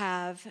you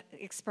have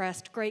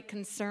expressed great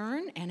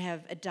concern and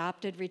have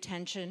adopted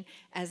retention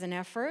as an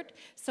effort.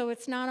 So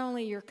it's not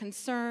only your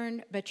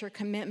concern, but your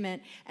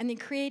commitment and the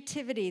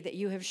creativity that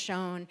you have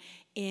shown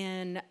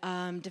in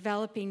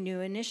developing new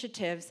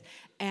initiatives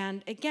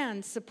and,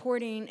 again,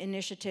 supporting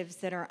initiatives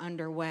that are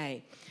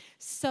underway.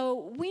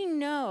 So we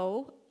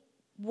know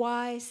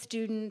why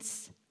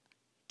students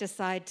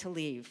decide to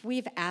leave.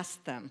 We've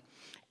asked them.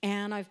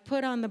 And I've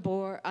put on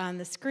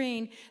the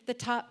screen the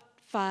top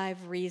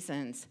 5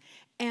 reasons.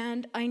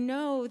 And I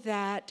know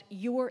that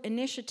your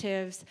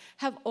initiatives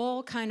have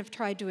all kind of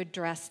tried to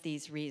address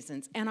these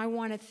reasons. And I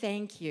want to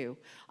thank you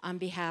on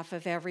behalf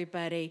of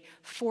everybody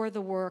for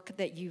the work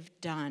that you've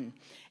done.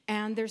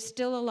 And there's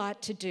still a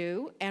lot to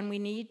do, and we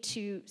need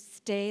to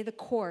stay the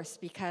course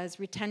because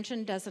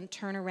retention doesn't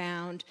turn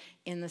around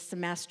in the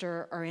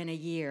semester or in a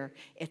year.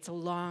 It's a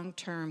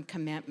long-term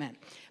commitment.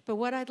 But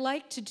what I'd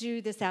like to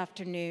do this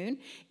afternoon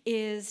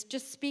is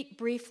just speak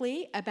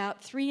briefly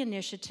about 3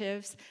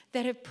 initiatives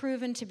that have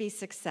proven to be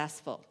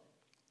successful.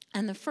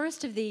 And the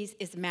first of these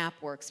is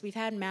MapWorks. We've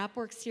had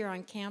MapWorks here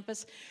on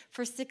campus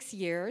for 6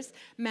 years.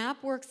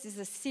 MapWorks is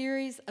a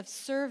series of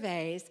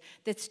surveys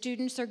that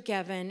students are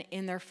given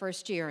in their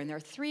first year. And there are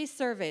 3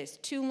 surveys,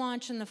 2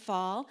 launch in the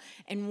fall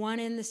and 1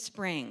 in the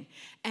spring.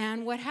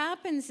 And what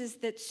happens is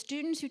that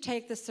students who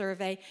take the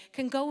survey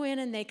can go in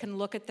and they can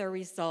look at their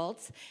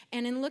results.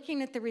 And in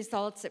looking at the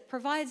results, it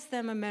provides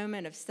them a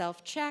moment of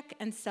self-check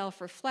and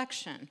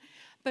self-reflection.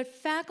 But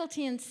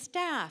faculty and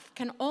staff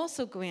can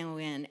also go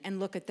in and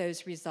look at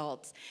those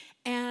results.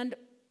 And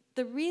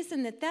the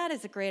reason that that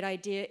is a great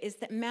idea is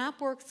that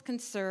MapWorks can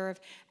serve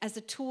as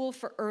a tool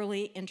for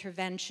early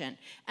intervention.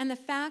 And the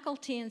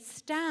faculty and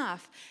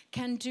staff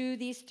can do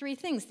these 3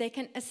 things. They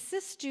can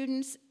assist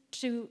students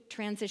to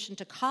transition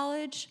to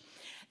college,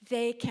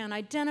 they can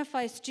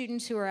identify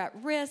students who are at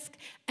risk,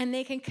 and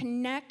they can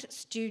connect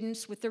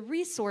students with the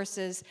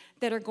resources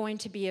that are going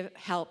to be of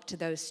help to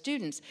those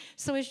students.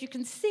 So as you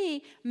can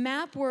see,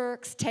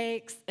 MapWorks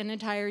takes an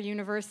entire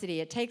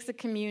university. It takes a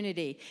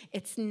community.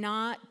 It's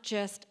not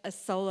just a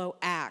solo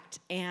act.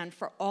 And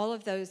for all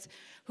of those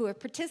who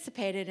have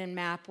participated in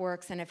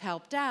MapWorks and have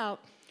helped out,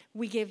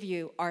 we give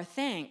you our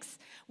thanks.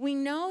 We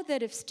know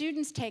that if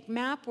students take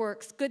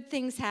MapWorks, good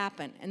things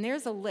happen. And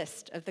there's a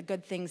list of the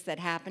good things that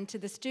happen to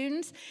the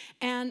students.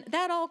 And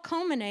that all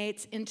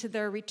culminates into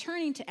their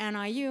returning to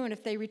NIU. And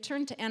if they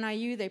return to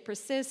NIU, they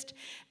persist.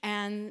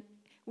 And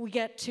we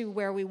get to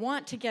where we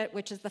want to get,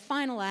 which is the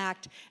final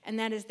act. And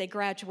that is they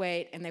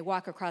graduate and they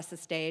walk across the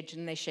stage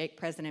and they shake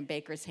President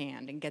Baker's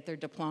hand and get their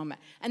diploma.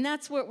 And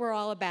that's what we're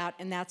all about.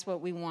 And that's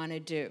what we want to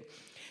do.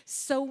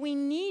 So we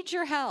need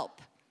your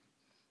help.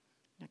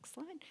 Next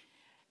slide.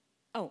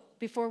 Oh,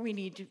 we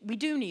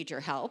do need your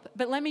help,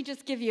 but let me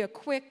just give you a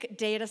quick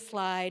data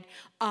slide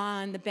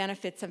on the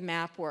benefits of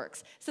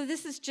MapWorks. So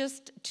this is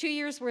just 2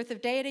 years worth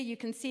of data. You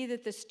can see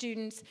that the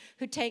students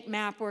who take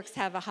MapWorks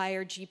have a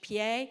higher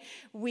GPA.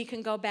 We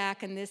can go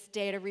back and this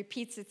data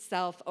repeats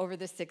itself over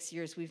the 6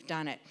 years we've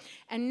done it.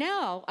 And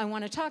now I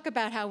want to talk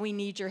about how we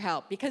need your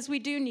help, because we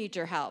do need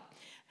your help.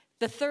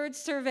 The 3rd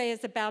survey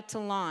is about to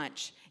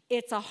launch.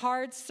 It's a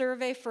hard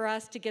survey for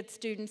us to get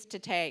students to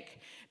take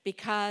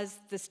because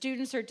the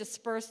students are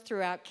dispersed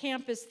throughout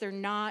campus. They're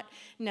not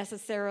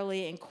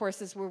necessarily in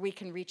courses where we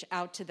can reach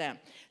out to them.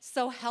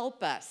 So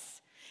help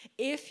us.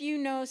 If you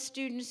know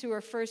students who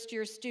are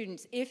first-year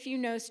students, if you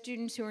know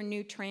students who are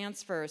new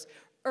transfers,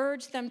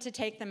 urge them to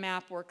take the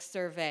MapWorks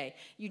survey.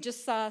 You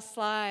just saw a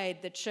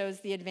slide that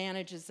shows the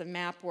advantages of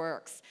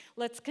MapWorks.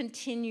 Let's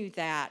continue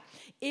that.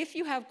 If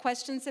you have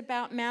questions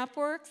about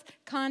MapWorks,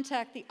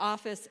 contact the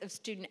Office of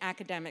Student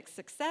Academic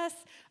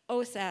Success,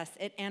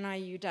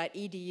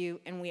 OSAS@niu.edu,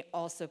 and we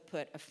also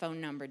put a phone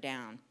number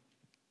down.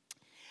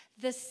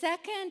 The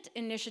second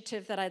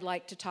initiative that I'd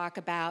like to talk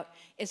about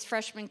is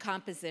freshman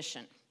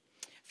composition.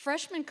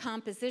 Freshman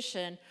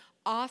composition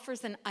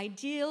offers an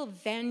ideal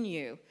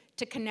venue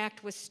to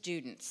connect with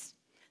students.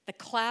 The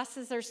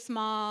classes are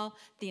small,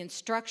 the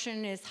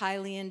instruction is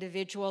highly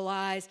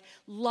individualized,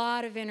 a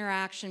lot of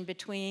interaction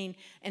between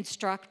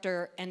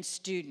instructor and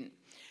student.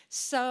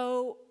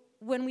 So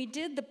when we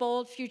did the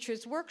Bold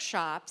Futures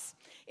workshops,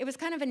 it was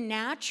kind of a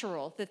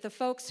natural that the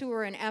folks who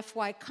were in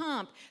FY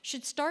Comp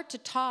should start to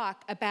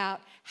talk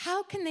about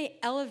how can they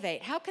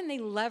elevate, how can they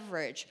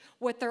leverage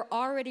what they're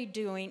already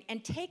doing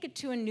and take it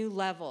to a new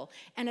level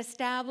and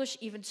establish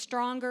even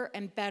stronger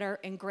and better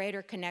and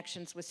greater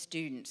connections with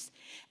students.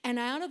 And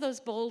out of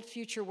those Bold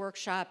Future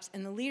workshops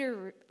and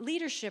the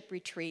leadership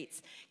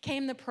retreats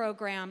came the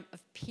program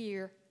of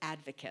peer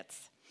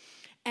advocates.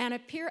 And a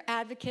peer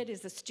advocate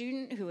is a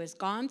student who has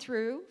gone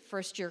through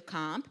first-year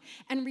comp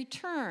and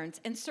returns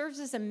and serves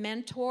as a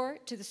mentor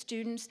to the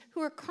students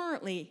who are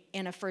currently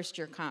in a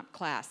first-year comp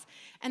class.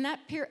 And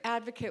that peer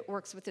advocate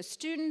works with the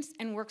students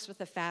and works with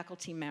a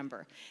faculty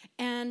member.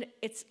 And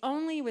it's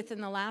only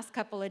within the last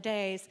couple of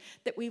days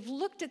that we've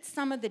looked at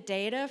some of the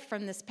data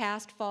from this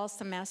past fall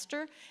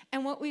semester,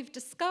 and what we've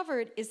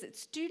discovered is that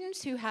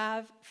students who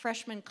have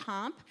freshman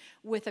comp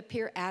with a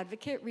peer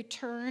advocate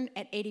return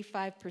at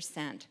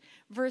 85%,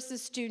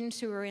 versus students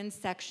who are in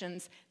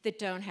sections that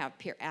don't have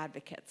peer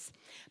advocates.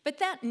 But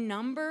that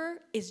number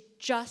is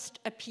just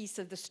a piece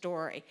of the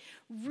story.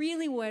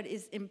 Really what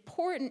is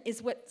important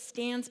is what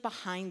stands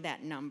behind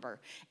that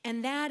number,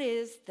 and that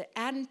is the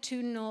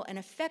attitudinal and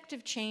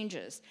effective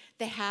changes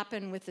that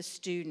happen with the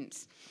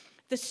students.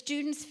 The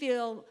students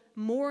feel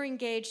more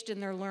engaged in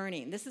their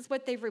learning. This is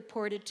what they've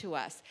reported to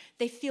us.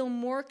 They feel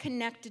more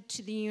connected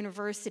to the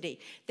university.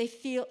 They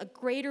feel a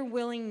greater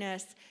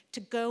willingness to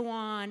go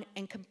on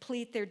and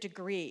complete their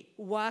degree,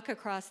 walk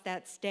across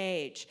that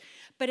stage.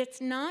 But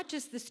it's not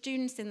just the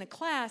students in the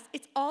class,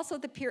 it's also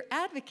the peer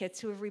advocates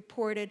who have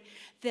reported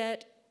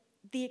that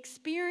the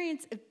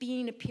experience of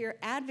being a peer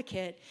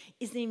advocate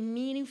is a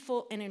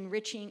meaningful and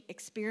enriching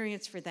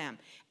experience for them.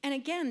 And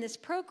again, this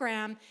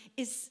program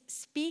is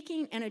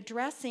speaking and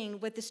addressing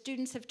what the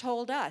students have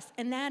told us,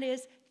 and that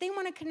is they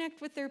want to connect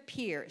with their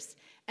peers,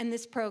 and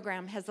this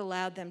program has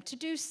allowed them to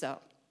do so.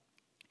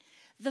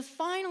 The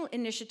final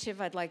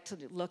initiative I'd like to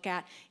look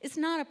at is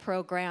not a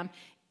program,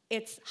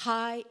 it's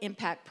high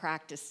impact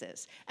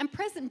practices. And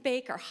President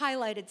Baker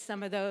highlighted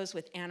some of those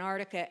with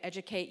Antarctica,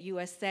 Educate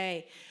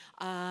USA,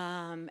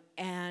 and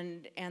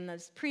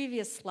those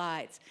previous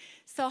slides.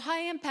 So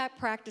high impact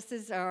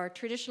practices are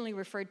traditionally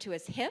referred to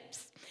as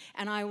HIPs,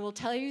 and I will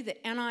tell you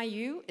that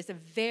NIU is a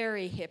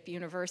very hip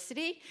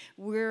university.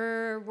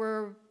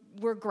 We're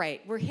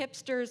great. We're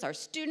hipsters. Our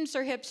students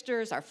are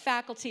hipsters. Our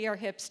faculty are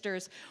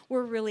hipsters.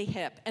 We're really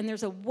hip. And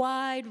there's a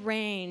wide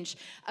range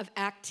of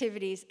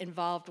activities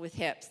involved with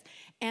HIPs.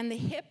 And the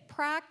HIP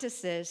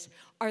practices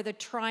are the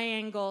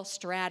triangle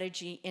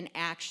strategy in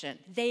action.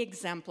 They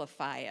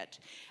exemplify it.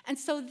 And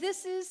so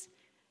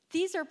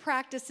these are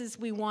practices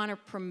we want to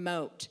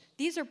promote.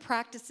 These are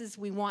practices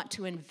we want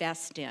to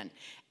invest in.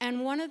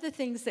 And one of the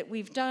things that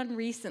we've done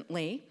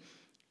recently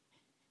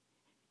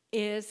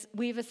is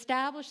we've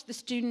established the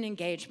Student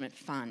Engagement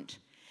Fund.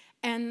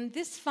 And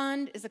this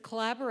fund is a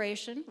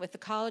collaboration with the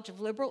College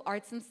of Liberal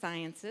Arts and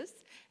Sciences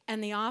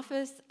and the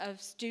Office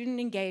of Student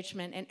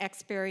Engagement and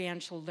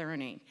Experiential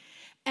Learning.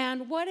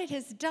 And what it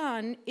has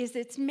done is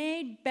it's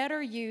made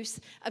better use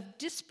of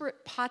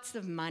disparate pots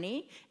of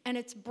money, and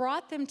it's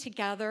brought them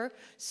together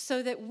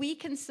so that we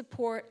can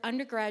support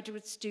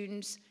undergraduate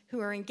students who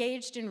are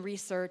engaged in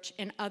research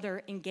and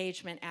other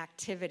engagement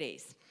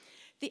activities.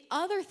 The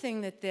other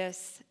thing that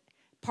this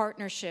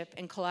partnership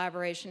and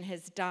collaboration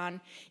has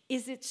done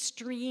is it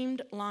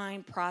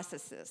streamlined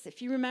processes.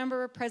 If you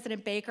remember,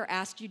 President Baker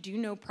asked you, do you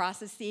know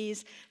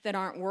processes that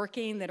aren't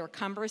working, that are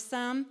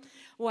cumbersome?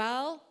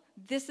 Well,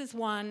 this is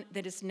one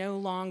that is no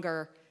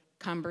longer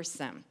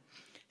cumbersome.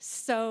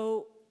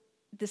 So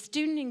the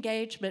Student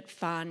Engagement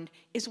Fund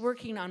is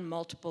working on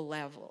multiple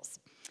levels.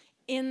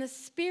 In the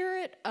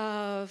spirit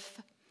of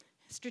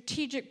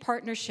strategic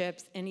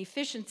partnerships and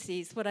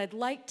efficiencies, what I'd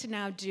like to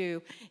now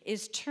do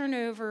is turn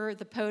over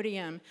the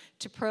podium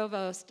to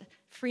Provost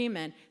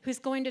Freeman, who's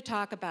going to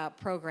talk about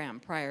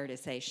program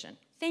prioritization.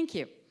 Thank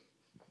you.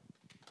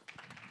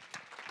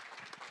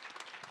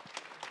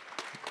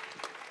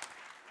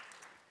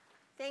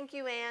 Thank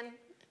you, Anne.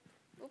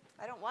 Oops,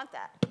 I don't want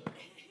that.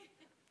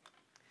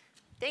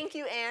 Thank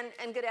you, Anne,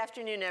 and good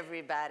afternoon,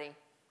 everybody.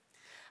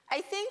 I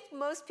think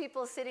most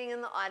people sitting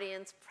in the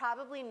audience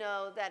probably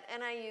know that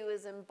NIU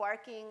is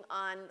embarking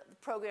on the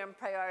program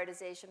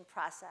prioritization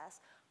process.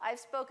 I've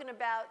spoken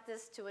about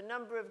this to a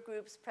number of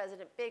groups.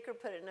 President Baker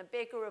put it in a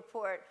Baker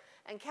report,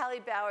 and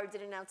Callie Bauer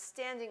did an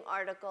outstanding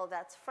article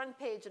that's front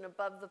page and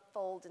above the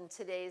fold in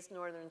today's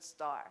Northern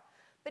Star.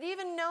 But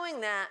even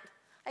knowing that,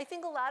 I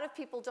think a lot of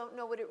people don't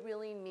know what it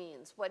really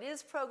means. What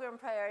is program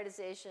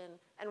prioritization,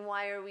 and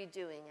why are we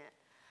doing it?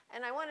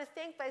 And I want to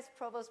thank Vice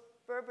Provost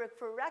Burbrick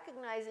for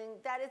recognizing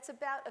that it's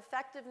about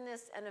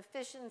effectiveness and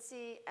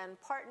efficiency and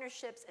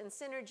partnerships and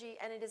synergy,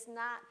 and it is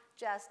not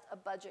just a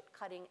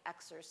budget-cutting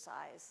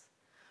exercise.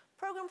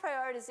 Program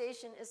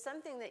prioritization is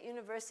something that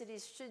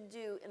universities should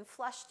do in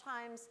flush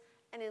times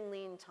and in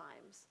lean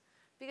times,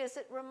 because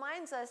it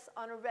reminds us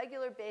on a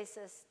regular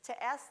basis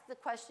to ask the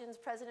questions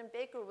President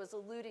Baker was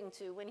alluding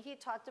to when he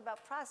talked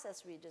about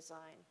process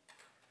redesign.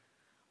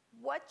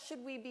 What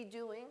should we be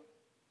doing?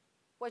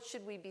 What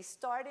should we be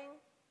starting?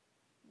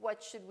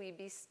 What should we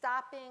be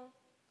stopping?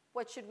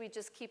 What should we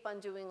just keep on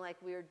doing like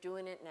we're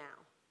doing it now?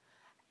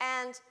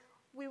 And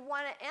we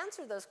want to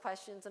answer those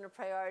questions in a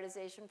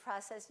prioritization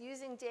process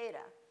using data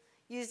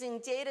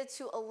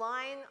to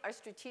align our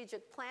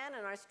strategic plan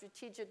and our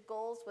strategic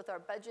goals with our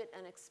budget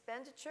and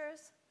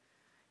expenditures,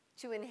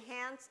 to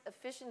enhance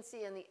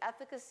efficiency and the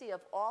efficacy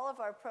of all of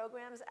our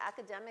programs,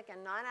 academic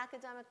and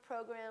non-academic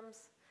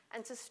programs,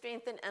 and to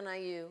strengthen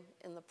NIU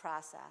in the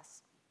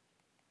process.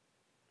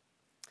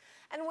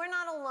 And we're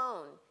not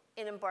alone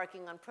in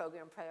embarking on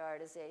program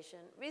prioritization.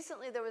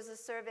 Recently, there was a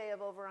survey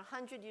of over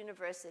 100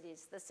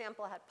 universities. The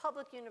sample had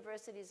public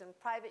universities and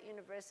private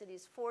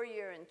universities,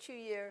 4-year and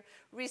 2-year,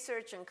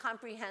 research and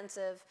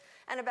comprehensive.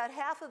 And about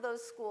half of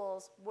those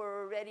schools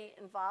were already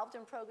involved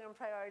in program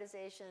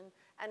prioritization,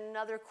 and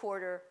another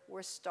quarter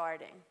were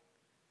starting.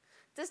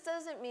 This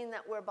doesn't mean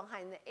that we're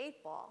behind the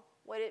 8 ball.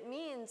 What it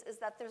means is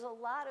that there's a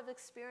lot of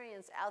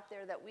experience out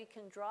there that we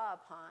can draw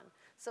upon.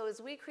 So as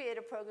we create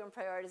a program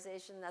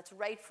prioritization that's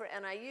right for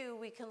NIU,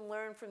 we can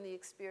learn from the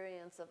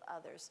experience of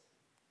others.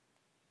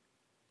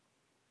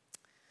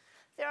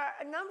 There are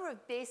a number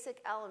of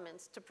basic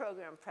elements to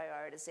program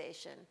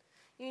prioritization.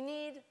 You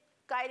need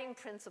guiding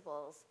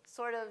principles,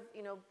 sort of,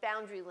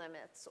 boundary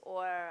limits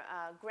or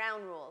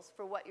ground rules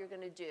for what you're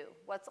going to do,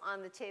 what's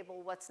on the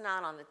table, what's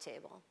not on the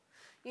table.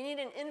 You need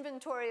an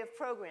inventory of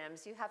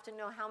programs. You have to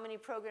know how many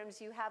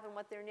programs you have and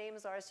what their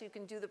names are so you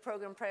can do the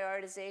program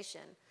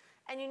prioritization.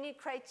 And you need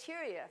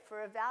criteria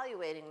for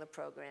evaluating the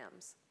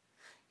programs.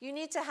 You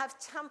need to have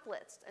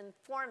templates and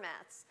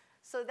formats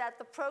so that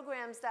the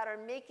programs that are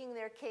making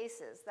their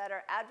cases, that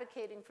are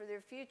advocating for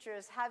their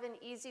futures, have an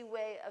easy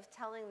way of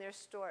telling their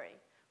story,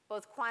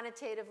 both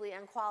quantitatively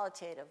and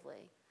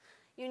qualitatively.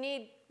 You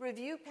need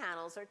review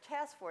panels or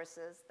task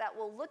forces that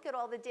will look at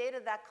all the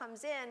data that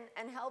comes in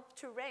and help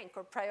to rank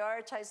or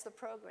prioritize the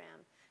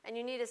program. And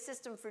you need a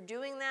system for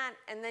doing that,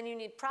 and then you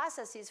need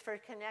processes for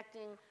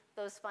connecting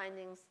those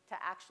findings to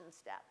action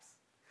steps.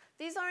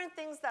 These aren't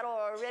things that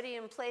are already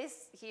in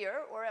place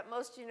here or at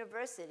most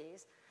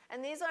universities,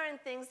 and these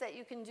aren't things that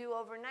you can do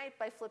overnight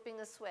by flipping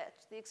a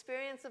switch. The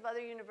experience of other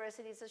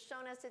universities has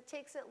shown us it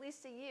takes at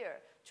least a year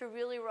to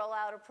really roll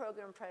out a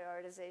program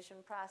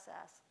prioritization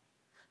process.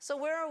 So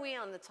where are we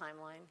on the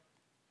timeline?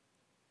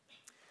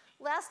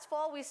 Last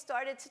fall, we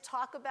started to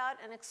talk about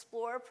and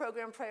explore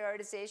program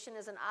prioritization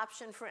as an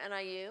option for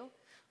NIU.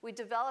 We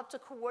developed a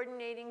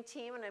coordinating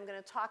team, and I'm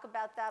going to talk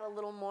about that a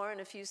little more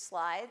in a few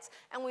slides.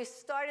 And we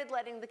started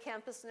letting the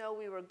campus know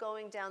we were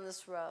going down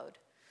this road.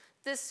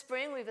 This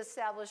spring, we've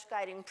established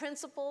guiding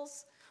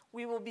principles.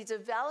 We will be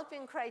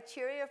developing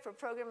criteria for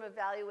program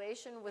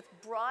evaluation with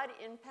broad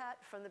input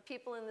from the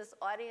people in this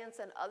audience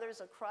and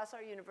others across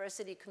our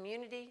university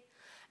community.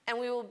 And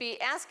we will be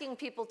asking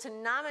people to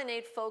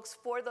nominate folks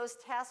for those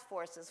task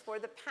forces, for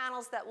the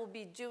panels that will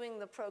be doing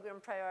the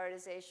program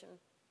prioritization.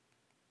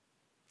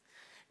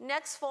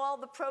 Next fall,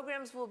 the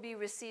programs will be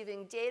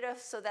receiving data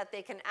so that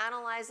they can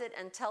analyze it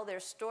and tell their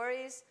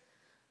stories.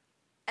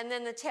 And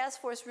then the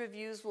task force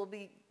reviews will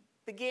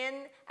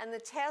begin, and the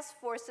task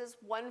forces,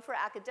 one for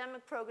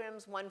academic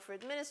programs, one for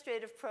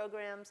administrative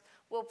programs,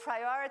 will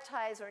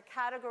prioritize or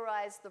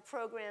categorize the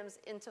programs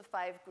into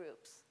 5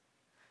 groups.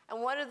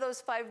 And what are those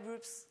 5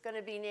 groups going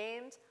to be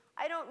named?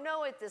 I don't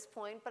know at this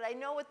point, but I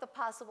know what the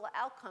possible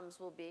outcomes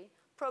will be.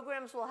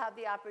 Programs will have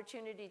the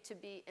opportunity to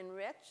be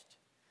enriched,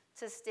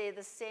 to stay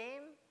the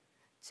same,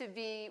 to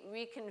be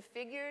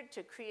reconfigured,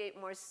 to create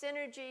more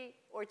synergy,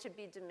 or to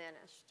be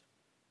diminished.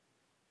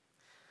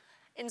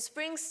 In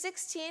spring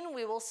 16,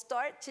 we will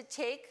start to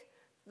take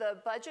the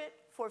budget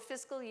for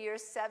fiscal year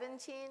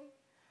 17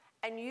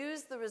 and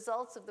use the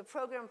results of the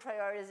program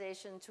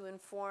prioritization to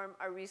inform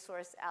our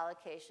resource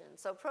allocation.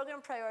 So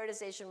program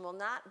prioritization will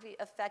not be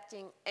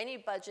affecting any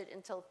budget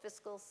until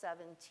fiscal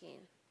 17.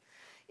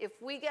 If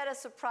we get a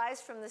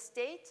surprise from the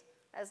state,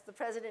 as the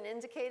president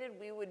indicated,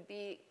 we would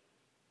be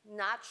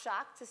not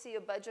shocked to see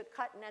a budget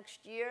cut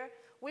next year.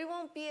 We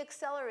won't be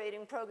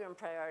accelerating program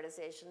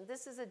prioritization.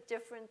 This is a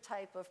different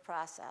type of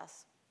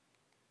process.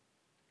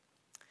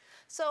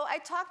 So I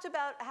talked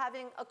about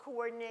having a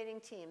coordinating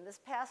team. This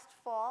past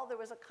fall, there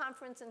was a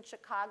conference in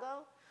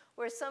Chicago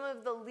where some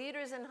of the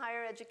leaders in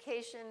higher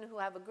education who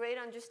have a great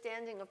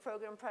understanding of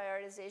program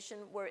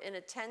prioritization were in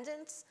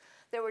attendance.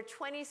 There were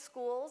 20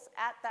 schools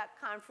at that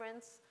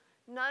conference,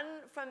 none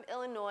from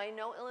Illinois,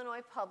 no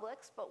Illinois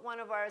publics, but one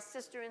of our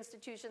sister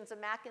institutions, a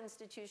MAC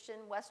institution,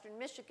 Western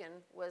Michigan,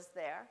 was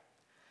there.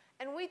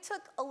 And we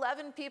took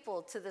 11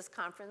 people to this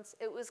conference.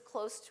 It was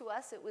close to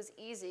us, it was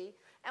easy.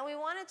 And we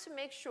wanted to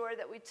make sure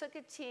that we took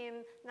a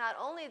team not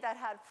only that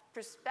had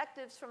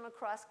perspectives from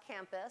across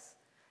campus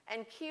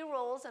and key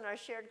roles in our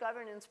shared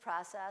governance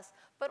process,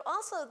 but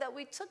also that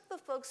we took the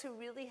folks who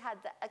really had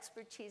the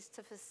expertise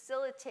to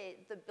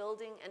facilitate the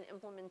building and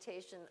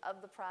implementation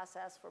of the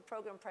process for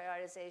program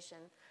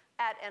prioritization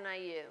at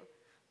NIU.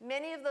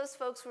 Many of those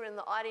folks were in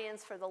the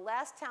audience for the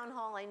last town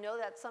hall. I know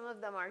that some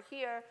of them are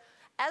here.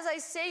 As I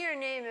say your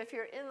name, if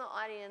you're in the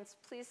audience,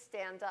 please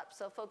stand up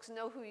so folks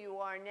know who you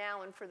are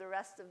now and for the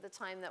rest of the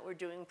time that we're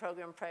doing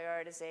program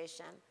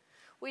prioritization.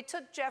 We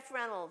took Jeff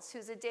Reynolds,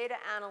 who's a data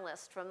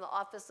analyst from the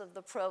Office of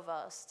the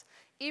Provost.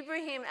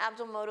 Ibrahim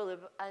Abdelmotalib,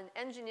 an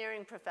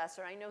engineering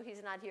professor. I know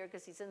he's not here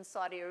because he's in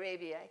Saudi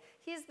Arabia.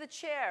 He's the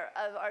chair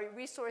of our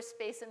Resource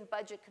Space and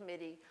Budget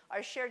Committee,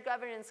 our shared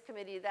governance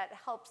committee that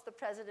helps the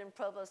president,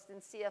 provost,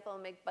 and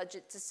CFO make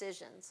budget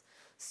decisions.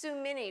 Sue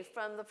Minnie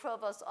from the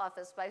Provost's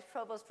office, Vice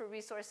Provost for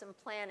Resource and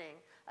Planning,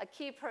 a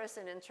key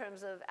person in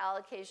terms of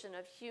allocation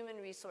of human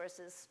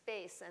resources,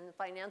 space, and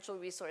financial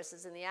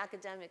resources in the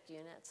academic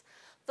units.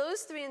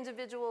 Those 3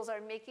 individuals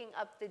are making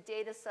up the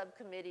data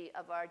subcommittee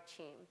of our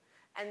team.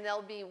 And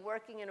they'll be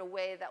working in a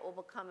way that will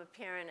become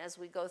apparent as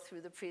we go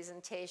through the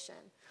presentation.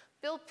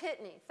 Bill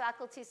Pitney,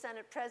 Faculty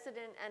Senate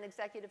President and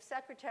Executive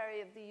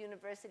Secretary of the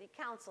University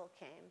Council,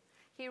 came.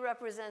 He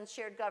represents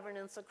shared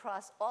governance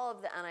across all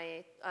of the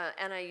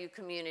NIU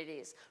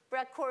communities.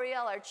 Brett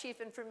Coriel, our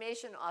Chief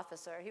Information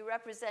Officer, he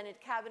represented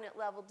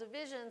cabinet-level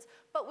divisions,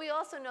 but we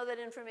also know that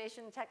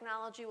information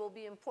technology will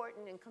be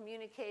important in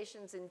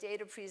communications and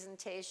data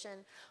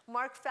presentation.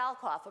 Mark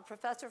Falkoff, a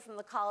professor from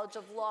the College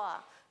of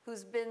Law,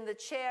 who's been the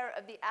chair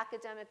of the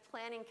Academic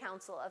Planning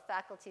Council of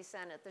Faculty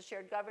Senate, the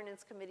shared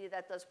governance committee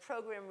that does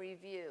program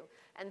review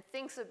and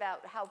thinks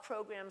about how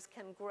programs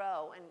can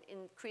grow and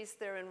increase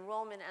their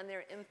enrollment and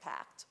their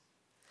impact.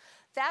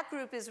 That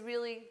group is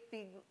really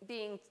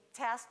being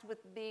tasked with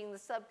being the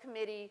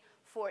subcommittee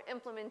for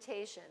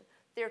implementation.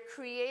 They're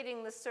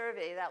creating the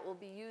survey that will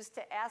be used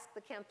to ask the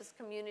campus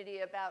community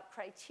about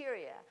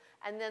criteria,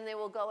 and then they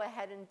will go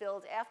ahead and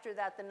build after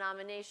that the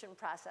nomination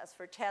process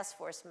for task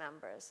force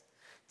members.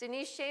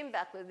 Denise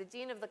Schoenbeckler, the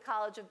Dean of the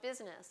College of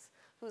Business,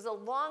 who's a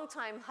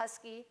longtime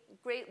Husky,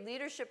 great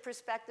leadership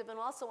perspective and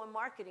also a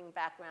marketing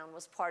background,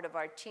 was part of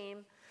our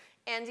team.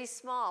 Andy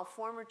Small,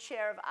 former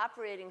chair of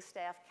Operating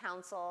Staff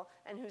Council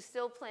and who's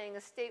still playing a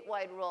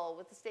statewide role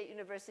with the State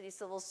University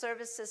Civil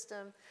Service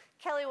System.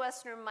 Kelly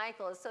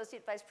Westner-Michael,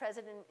 Associate Vice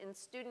President in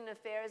Student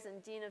Affairs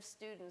and Dean of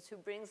Students, who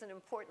brings an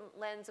important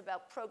lens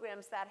about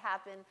programs that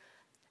happen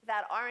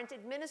that aren't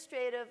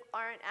administrative,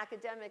 aren't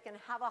academic, and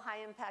have a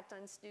high impact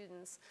on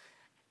students.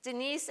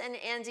 Denise and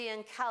Andy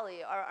and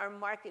Kelly are our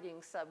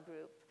marketing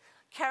subgroup.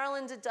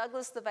 Carolyn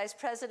DeDouglas, the Vice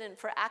President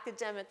for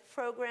Academic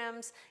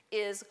Programs,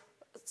 is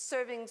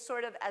serving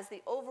sort of as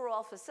the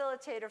overall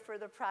facilitator for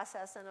the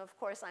process, and of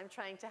course I'm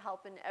trying to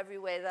help in every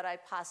way that I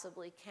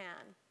possibly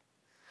can.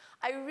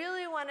 I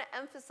really want to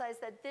emphasize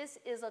that this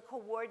is a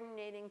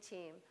coordinating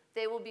team.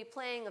 They will be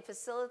playing a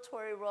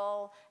facilitatory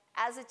role.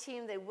 As a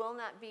team, they will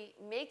not be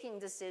making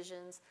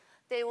decisions.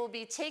 They will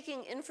be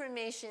taking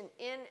information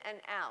in and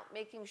out,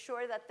 making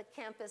sure that the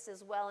campus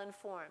is well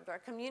informed. Our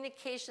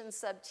communications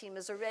sub-team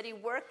is already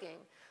working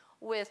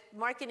with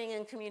marketing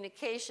and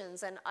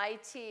communications and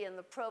IT and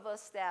the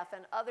provost staff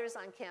and others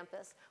on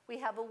campus. We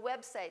have a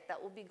website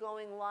that will be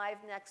going live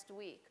next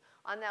week.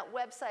 On that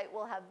website,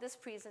 we'll have this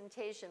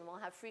presentation. We'll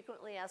have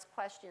frequently asked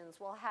questions.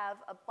 We'll have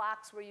a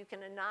box where you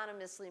can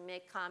anonymously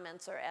make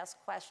comments or ask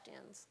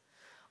questions.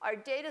 Our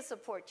data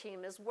support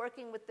team is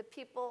working with the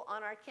people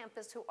on our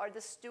campus who are the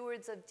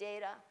stewards of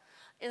data,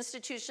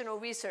 institutional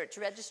research,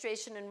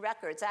 registration and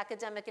records,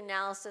 academic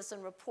analysis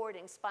and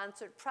reporting,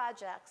 sponsored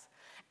projects,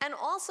 and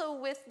also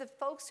with the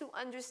folks who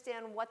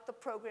understand what the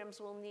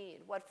programs will need,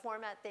 what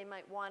format they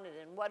might want it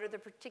in, what are the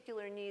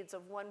particular needs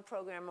of one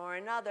program or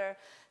another,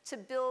 to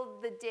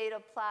build the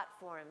data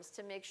platforms,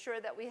 to make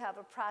sure that we have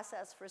a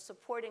process for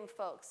supporting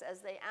folks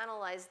as they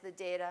analyze the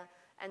data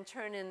and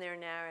turn in their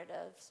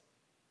narratives.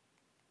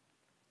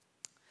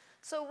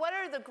 So what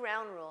are the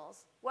ground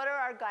rules? What are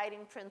our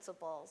guiding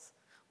principles?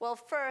 Well,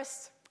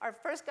 our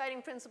first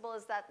guiding principle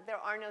is that there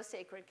are no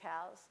sacred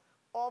cows.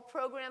 All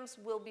programs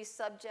will be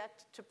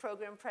subject to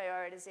program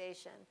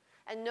prioritization,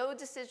 and no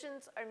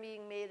decisions are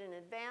being made in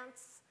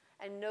advance,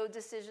 and no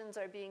decisions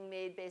are being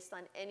made based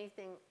on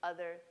anything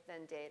other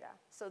than data.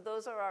 So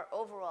those are our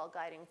overall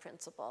guiding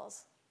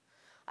principles.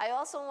 I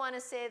also want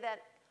to say that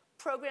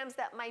programs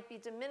that might be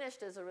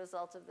diminished as a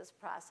result of this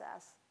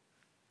process,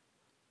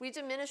 we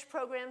diminish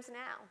programs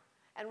now.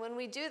 And when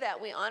we do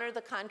that, we honor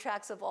the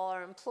contracts of all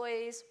our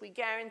employees. We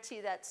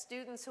guarantee that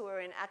students who are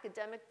in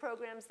academic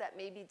programs that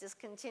may be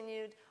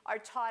discontinued are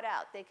taught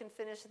out. They can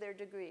finish their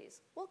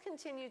degrees. We'll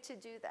continue to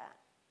do that.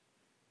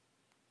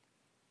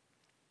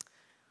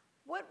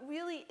 What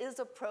really is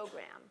a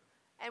program?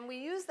 And we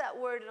use that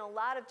word in a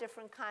lot of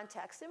different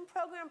contexts. In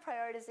program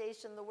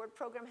prioritization, the word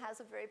program has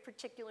a very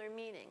particular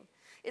meaning.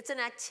 It's an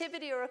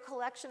activity or a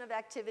collection of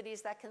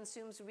activities that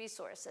consumes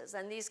resources,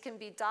 and these can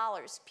be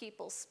dollars,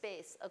 people,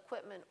 space,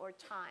 equipment, or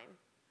time.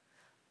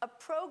 A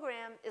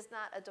program is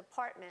not a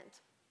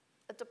department.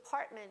 A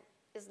department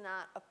is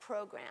not a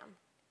program.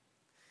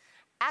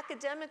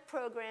 Academic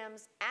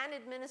programs and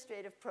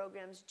administrative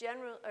programs,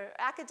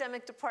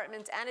 academic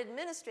departments and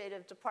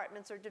administrative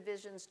departments or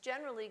divisions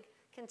generally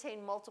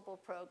contain multiple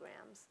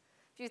programs.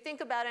 If you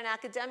think about an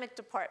academic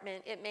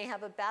department, it may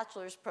have a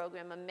bachelor's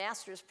program, a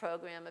master's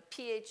program, a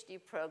PhD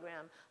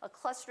program, a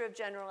cluster of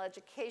general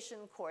education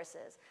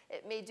courses.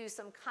 It may do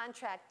some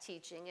contract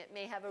teaching. It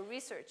may have a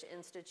research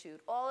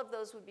institute. All of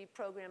those would be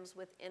programs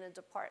within a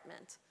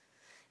department.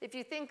 If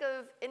you think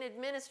of an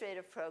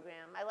administrative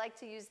program, I like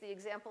to use the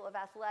example of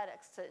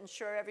athletics to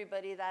ensure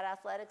everybody that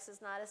athletics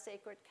is not a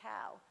sacred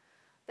cow.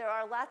 There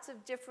are lots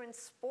of different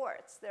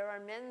sports. There are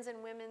men's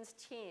and women's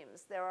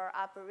teams. There are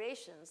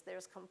operations.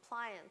 There's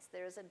compliance.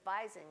 There's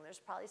advising. There's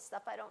probably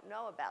stuff I don't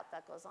know about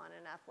that goes on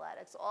in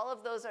athletics. All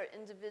of those are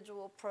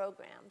individual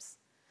programs.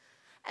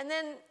 And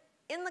then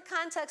in the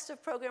context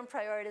of program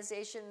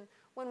prioritization,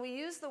 when we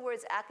use the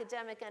words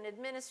academic and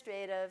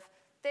administrative,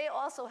 they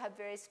also have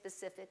very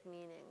specific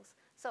meanings.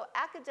 So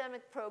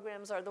academic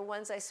programs are the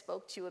ones I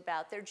spoke to you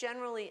about. They're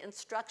generally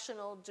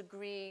instructional,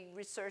 degree,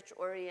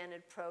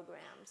 research-oriented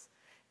programs.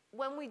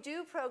 When we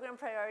do program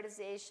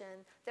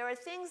prioritization, there are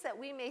things that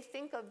we may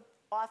think of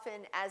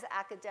often as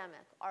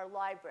academic, our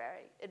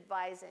library,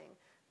 advising,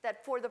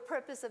 that for the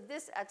purpose of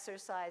this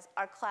exercise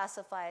are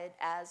classified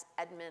as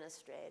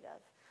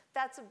administrative.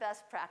 That's a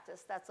best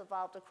practice that's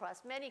evolved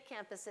across many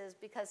campuses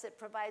because it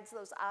provides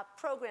those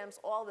programs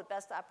all the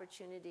best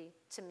opportunity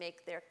to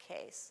make their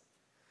case.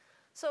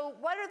 So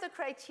what are the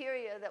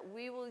criteria that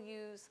we will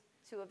use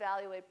to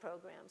evaluate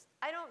programs?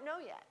 I don't know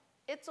yet.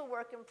 It's a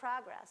work in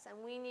progress,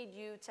 and we need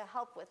you to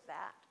help with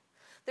that.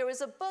 There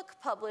was a book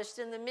published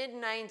in the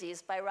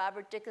mid-90s by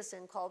Robert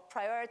Dickerson called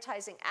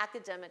Prioritizing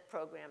Academic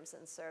Programs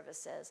and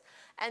Services.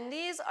 And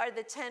these are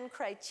the 10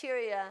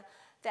 criteria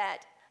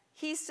that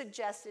he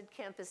suggested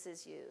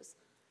campuses use.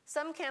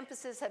 Some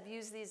campuses have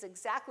used these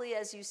exactly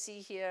as you see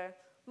here.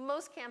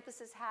 Most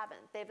campuses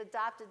haven't. They've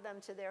adopted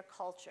them to their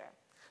culture.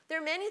 There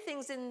are many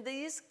things in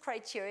these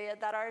criteria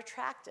that are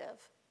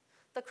attractive.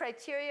 The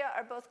criteria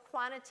are both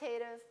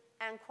quantitative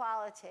and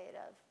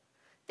qualitative.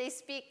 They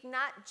speak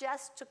not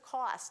just to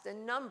cost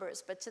and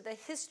numbers, but to the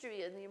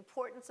history and the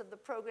importance of the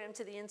program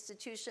to the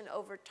institution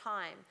over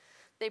time.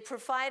 They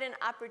provide an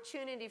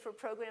opportunity for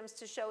programs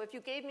to show, if you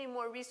gave me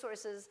more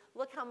resources,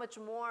 look how much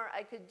more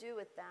I could do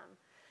with them.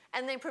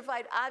 And they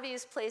provide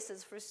obvious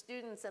places for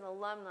students and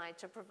alumni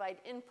to provide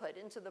input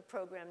into the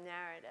program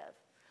narrative.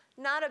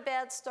 Not a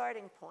bad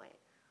starting point.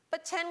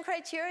 But 10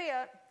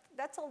 criteria,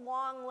 that's a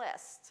long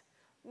list.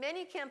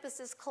 Many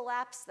campuses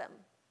collapse them.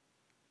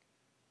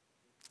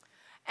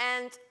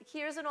 And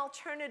here's an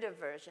alternative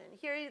version.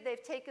 Here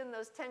they've taken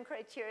those 10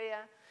 criteria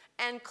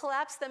and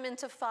collapsed them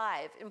into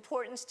 5.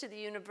 Importance to the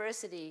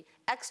university,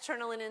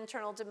 external and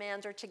internal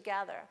demand are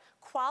together.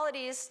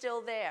 Quality is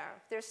still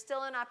there. There's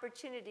still an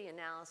opportunity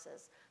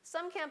analysis.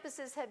 Some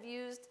campuses have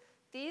used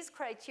these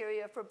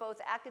criteria for both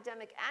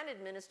academic and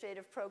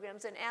administrative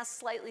programs and asked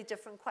slightly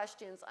different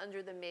questions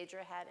under the major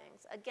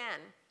headings. Again,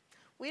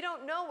 we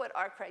don't know what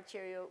our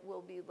criteria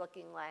will be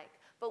looking like,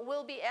 but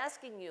we'll be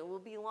asking you, we'll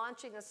be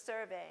launching a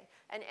survey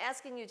and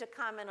asking you to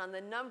comment on the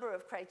number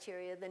of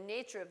criteria, the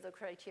nature of the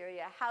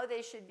criteria, how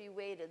they should be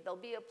weighted. There'll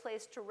be a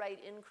place to write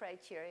in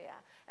criteria,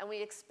 and we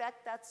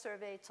expect that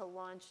survey to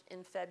launch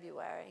in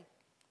February.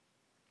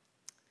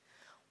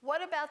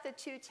 What about the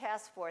 2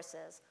 task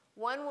forces?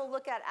 One will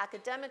look at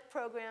academic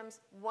programs,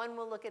 one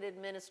will look at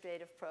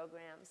administrative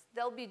programs.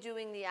 They'll be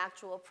doing the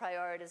actual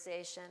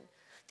prioritization.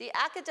 The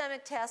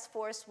academic task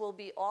force will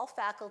be all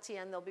faculty,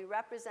 and there'll be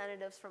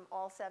representatives from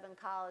all 7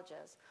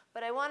 colleges.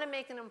 But I want to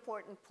make an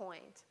important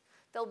point.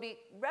 There'll be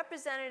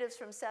representatives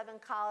from 7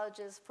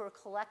 colleges for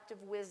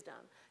collective wisdom,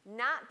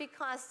 not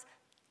because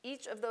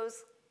each of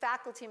those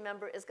faculty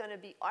members is going to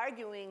be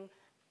arguing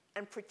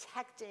and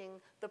protecting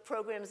the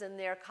programs in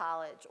their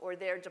college or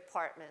their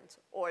department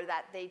or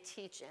that they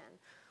teach in.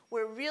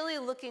 We're really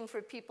looking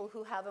for people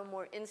who have a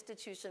more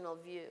institutional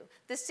view.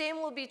 The same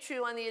will be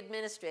true on the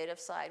administrative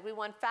side. We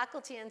want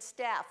faculty and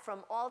staff from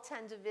all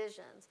 10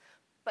 divisions.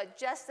 But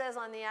just as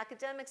on the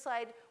academic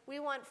side, we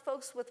want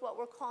folks with what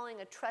we're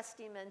calling a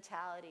trustee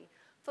mentality.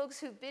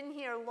 Folks who've been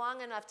here long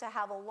enough to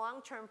have a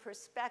long-term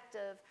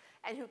perspective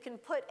and who can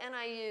put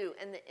NIU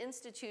and the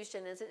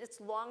institution and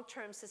its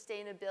long-term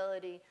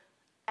sustainability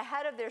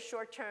ahead of their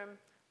short-term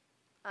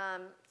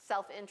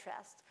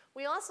self-interest.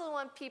 We also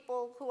want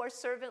people who are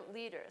servant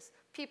leaders,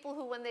 people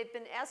who, when they've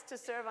been asked to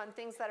serve on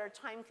things that are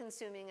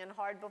time-consuming and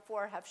hard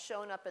before, have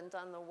shown up and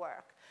done the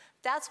work.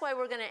 That's why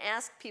we're going to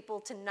ask people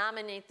to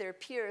nominate their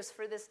peers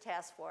for this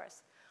task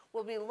force.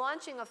 We'll be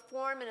launching a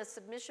form and a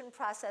submission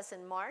process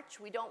in March.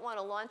 We don't want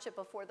to launch it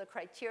before the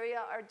criteria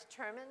are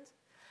determined.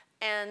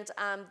 And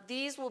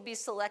these will be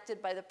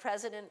selected by the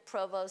president,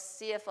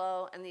 provost,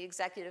 CFO, and the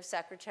executive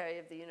secretary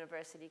of the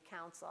University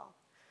Council.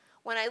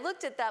 When I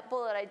looked at that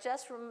bullet, I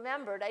just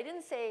remembered, I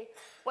didn't say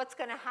what's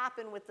going to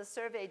happen with the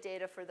survey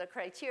data for the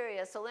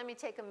criteria, so let me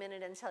take a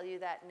minute and tell you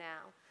that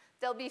now.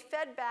 They'll be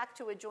fed back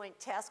to a joint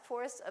task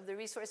force of the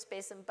Resource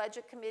Space and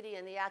Budget Committee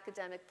and the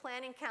Academic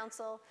Planning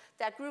Council.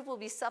 That group will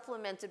be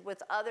supplemented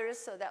with others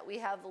so that we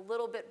have a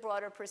little bit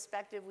broader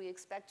perspective. We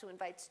expect to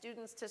invite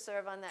students to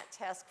serve on that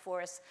task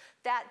force.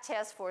 That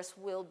task force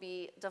will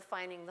be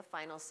defining the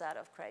final set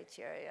of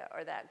criteria,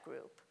 or that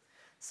group.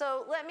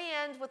 So let me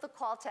end with a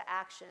call to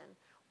action.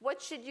 What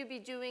should you be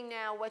doing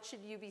now? What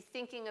should you be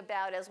thinking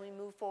about as we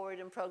move forward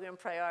in program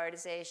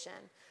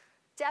prioritization?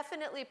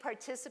 Definitely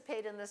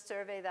participate in the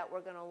survey that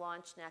we're going to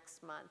launch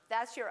next month.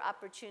 That's your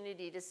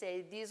opportunity to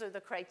say, these are the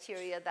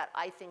criteria that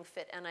I think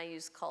fit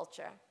NIU's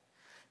culture.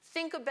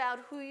 Think about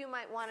who you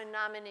might want to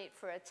nominate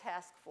for a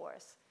task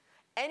force.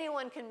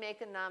 Anyone can make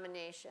a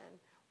nomination.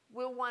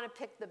 We'll want to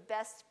pick the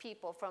best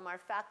people from our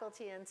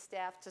faculty and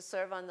staff to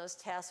serve on those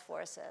task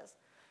forces.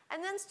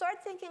 And then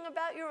start thinking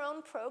about your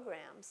own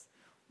programs.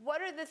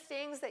 What are the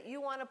things that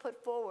you want to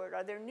put forward?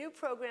 Are there new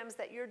programs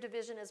that your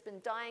division has been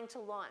dying to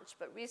launch,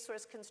 but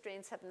resource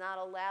constraints have not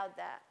allowed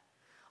that?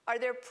 Are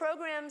there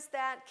programs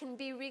that can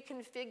be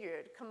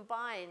reconfigured,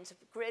 combined,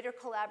 greater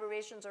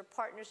collaborations or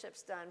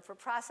partnerships done for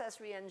process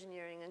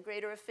reengineering and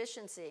greater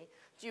efficiency?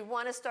 Do you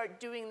want to start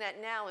doing that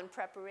now in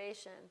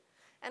preparation?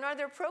 And are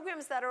there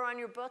programs that are on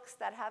your books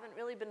that haven't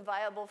really been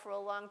viable for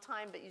a long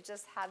time, but you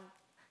just have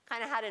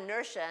kind of had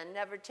inertia and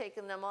never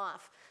taken them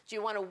off? Do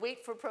you want to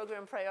wait for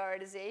program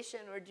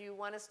prioritization, or do you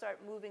want to start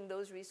moving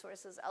those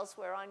resources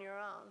elsewhere on your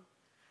own?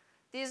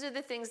 These are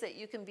the things that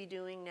you can be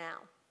doing now.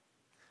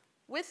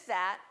 With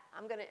that,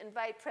 I'm going to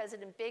invite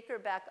President Baker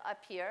back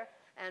up here,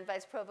 and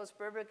Vice Provost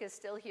Burbrick is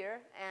still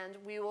here, and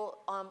we will,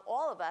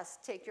 all of us,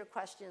 take your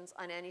questions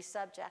on any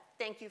subject.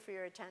 Thank you for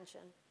your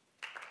attention.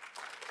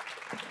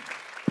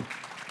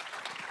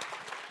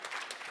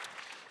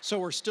 So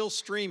we're still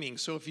streaming,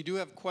 so if you do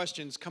have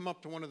questions, come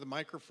up to one of the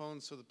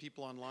microphones so the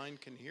people online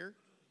can hear.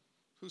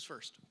 Who's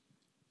first?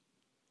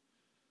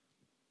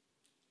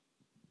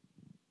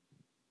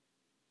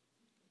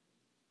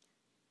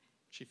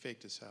 She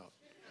faked us out.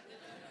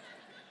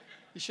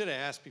 You should have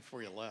asked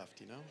before you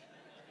left, you know?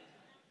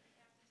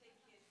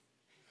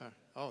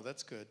 Oh,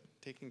 that's good.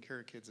 Taking care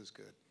of kids is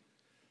good.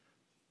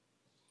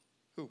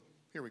 Who?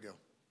 Here we go.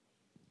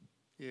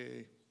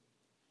 Yay.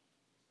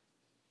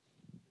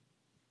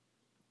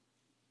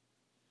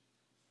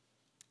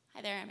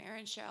 Hi there, I'm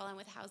Erin Sherrill. I'm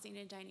with Housing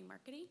and Dining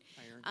Marketing.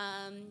 Hi,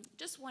 Erin.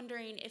 Just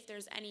wondering if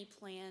there's any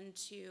plan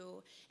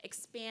to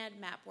expand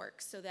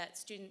MapWorks so that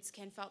students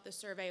can fill out the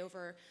survey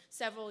over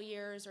several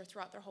years or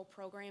throughout their whole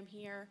program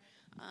here.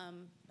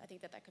 I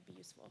think that could be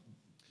useful.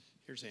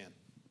 Here's Ann.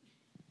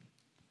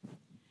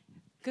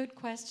 Good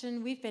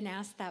question. We've been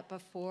asked that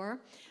before.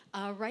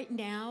 Right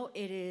now,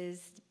 it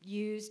is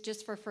used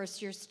just for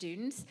first-year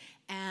students,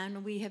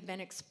 and we have been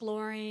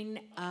exploring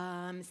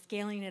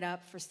scaling it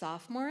up for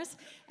sophomores.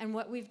 And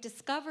what we've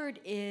discovered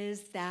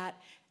is that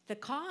the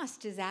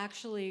cost is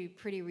actually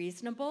pretty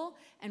reasonable,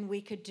 and we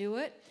could do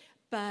it.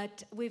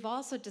 But we've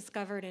also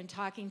discovered in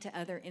talking to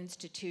other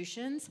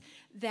institutions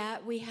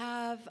that we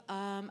have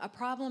a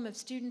problem of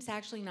students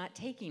actually not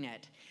taking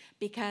it,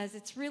 because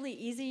it's really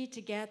easy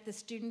to get the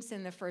students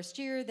in the first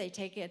year. They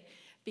take it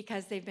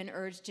because they've been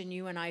urged in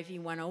UNIV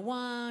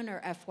 101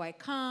 or FY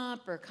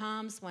Comp or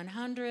Comms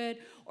 100,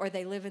 or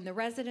they live in the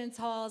residence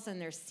halls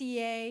and their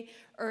CA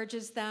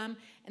urges them.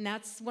 And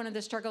that's one of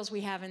the struggles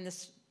we have in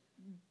this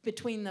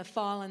between the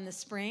fall and the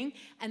spring,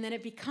 and then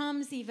it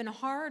becomes even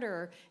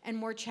harder and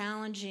more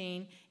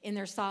challenging in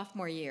their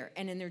sophomore year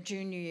and in their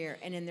junior year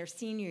and in their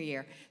senior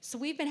year. So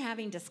we've been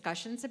having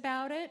discussions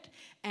about it,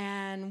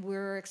 and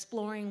we're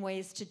exploring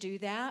ways to do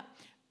that,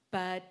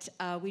 but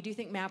we do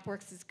think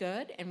MapWorks is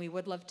good, and we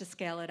would love to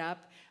scale it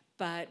up,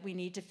 but we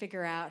need to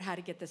figure out how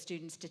to get the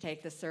students to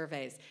take the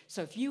surveys.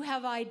 So if you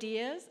have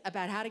ideas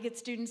about how to get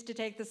students to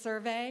take the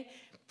survey,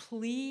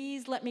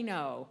 please let me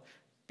know,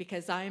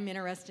 because I am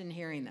interested in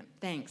hearing them.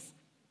 Thanks.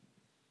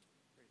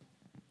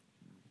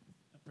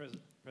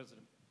 President.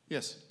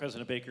 Yes.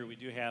 President Baker, we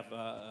do have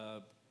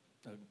a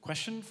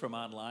question from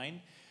online.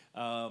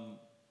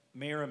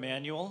 Mayor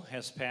Emanuel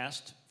has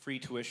passed free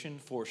tuition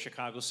for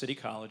Chicago City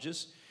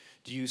colleges.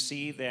 Do you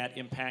see that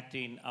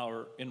impacting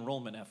our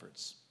enrollment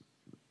efforts?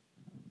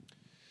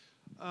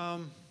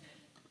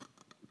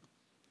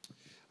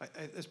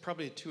 It's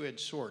probably a two-edged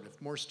sword.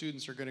 If more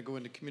students are going to go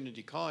into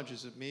community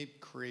colleges, it may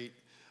create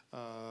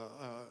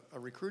a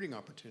recruiting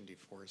opportunity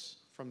for us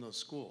from those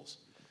schools.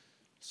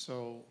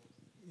 So,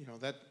 you know,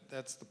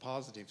 that's the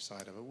positive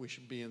side of it. We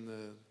should be in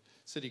the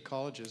city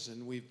colleges,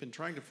 and we've been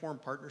trying to form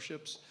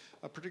partnerships,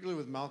 particularly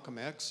with Malcolm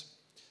X.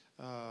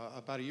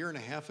 About a year and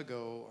a half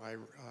ago, I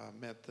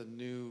met the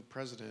new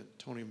president,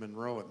 Tony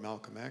Monroe, at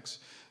Malcolm X,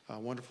 a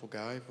wonderful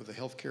guy with a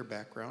healthcare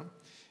background.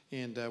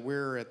 And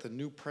we're at the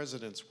new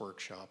president's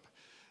workshop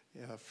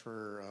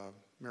for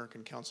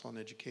American Council on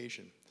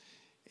Education,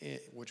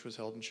 which was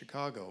held in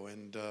Chicago.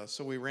 And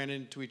so we ran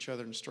into each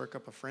other and struck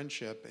up a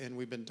friendship, and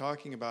we've been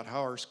talking about how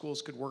our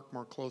schools could work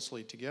more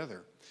closely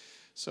together.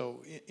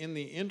 So in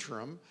the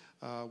interim,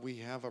 we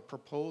have a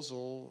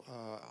proposal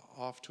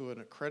off to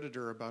an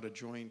accreditor about a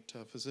joint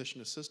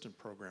physician assistant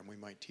program we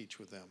might teach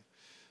with them.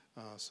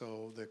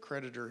 So the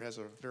accreditor has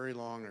a very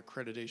long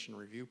accreditation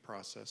review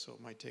process, so it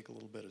might take a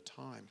little bit of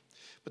time.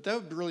 But that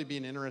would really be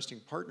an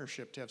interesting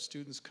partnership, to have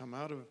students come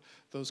out of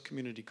those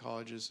community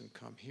colleges and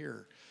come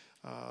here.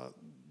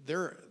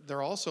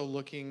 They're also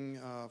looking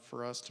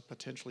for us to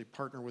potentially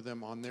partner with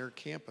them on their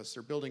campus.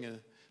 They're building a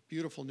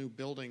beautiful new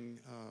building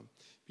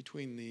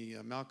between the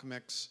Malcolm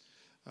X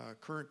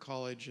current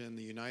college and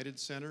the United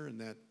Center, and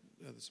that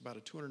it's about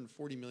a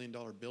 $240 million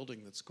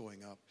building that's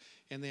going up,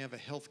 and they have a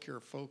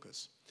healthcare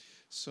focus.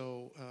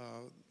 So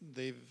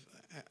they've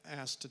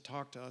asked to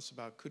talk to us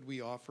about, could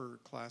we offer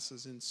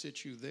classes in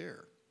situ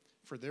there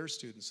for their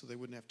students so they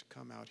wouldn't have to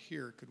come out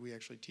here? Could we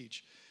actually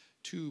teach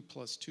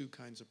 2+2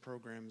 kinds of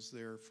programs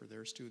there for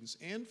their students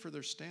and for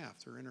their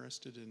staff? They're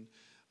interested in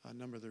a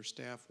number of their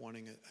staff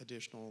wanting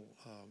additional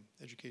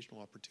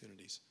educational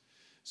opportunities.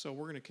 So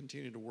we're going to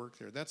continue to work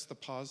there. That's the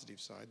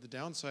positive side. The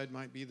downside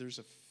might be there's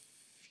a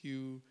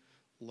few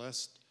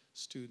less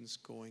students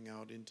going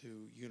out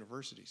into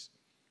universities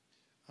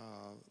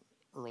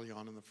early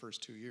on in the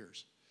first 2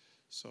 years.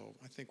 So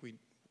I think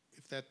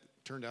if that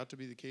turned out to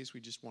be the case, we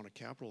just want to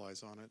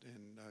capitalize on it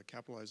and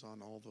capitalize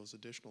on all those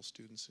additional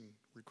students and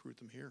recruit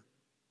them here.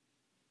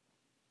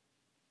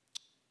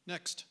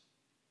 Next.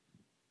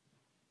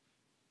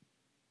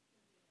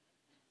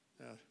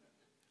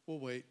 We'll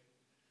wait.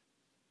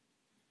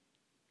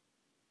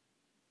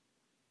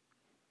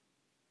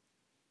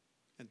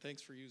 And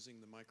thanks for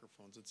using the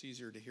microphones. It's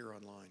easier to hear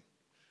online.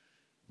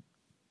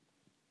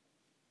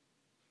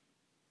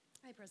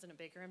 Hi, President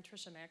Baker. I'm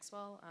Tricia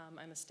Maxwell.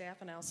 I'm a staff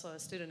and also a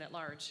student at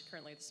large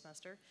currently this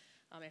semester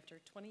after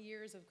 20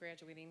 years of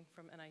graduating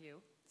from NIU,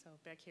 so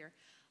back here.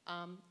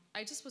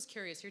 I just was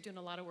curious, you're doing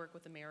a lot of work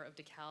with the mayor of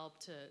DeKalb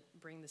to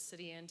bring the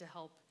city in to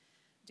help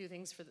do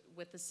things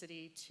with the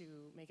city to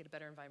make it a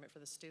better environment for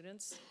the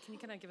students. Can you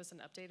kind of give us an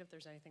update if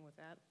there's anything with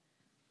that?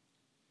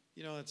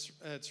 You know,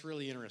 it's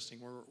really interesting.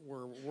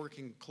 We're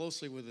working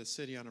closely with the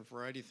city on a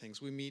variety of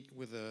things. We meet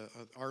with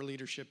our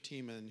leadership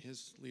team, and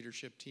his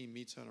leadership team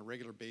meets on a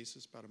regular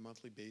basis, about a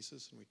monthly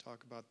basis, and we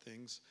talk about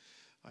things.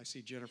 I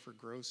see Jennifer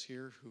Gross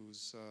here,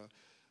 who's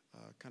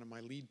kind of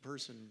my lead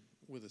person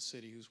with the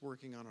city, who's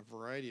working on a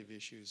variety of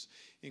issues,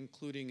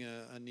 including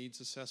a needs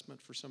assessment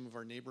for some of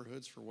our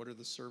neighborhoods for what are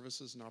the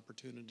services and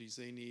opportunities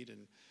they need,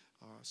 and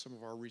some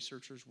of our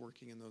researchers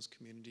working in those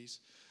communities.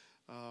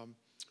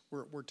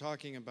 We're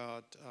talking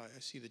about, I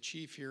see the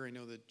chief here. I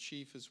know the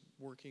chief is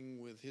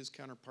working with his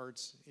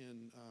counterparts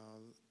in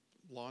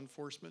law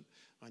enforcement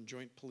on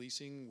joint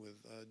policing with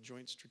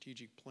joint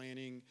strategic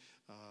planning,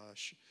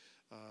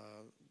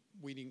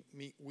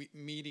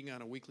 meeting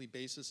on a weekly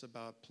basis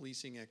about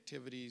policing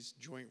activities,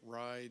 joint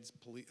rides,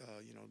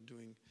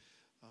 doing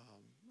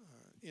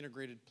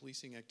integrated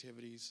policing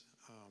activities.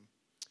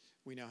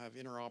 We now have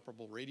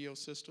interoperable radio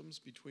systems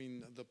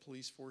between the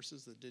police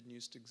forces that didn't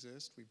used to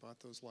exist. We bought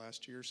those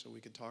last year so we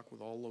could talk with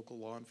all local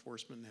law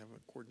enforcement and have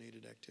a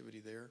coordinated activity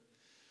there.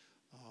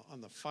 On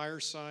the fire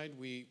side,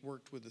 we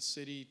worked with the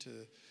city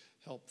to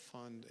help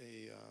fund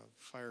a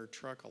fire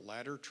truck, a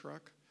ladder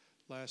truck,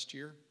 last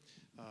year.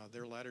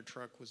 Their ladder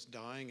truck was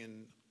dying,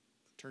 and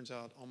it turns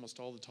out almost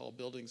all the tall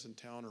buildings in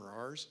town are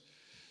ours.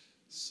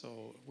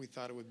 So we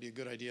thought it would be a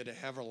good idea to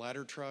have a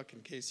ladder truck in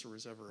case there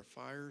was ever a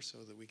fire so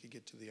that we could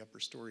get to the upper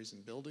stories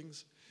and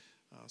buildings.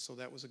 So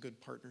that was a good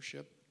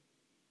partnership.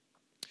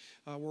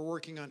 We're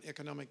working on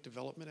economic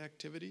development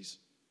activities,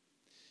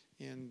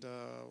 and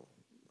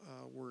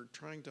we're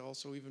trying to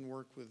also even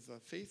work with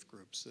faith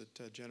groups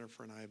that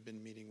Jennifer and I have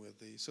been meeting with,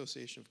 the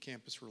Association of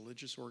Campus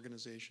Religious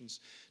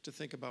Organizations, to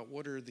think about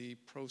what are the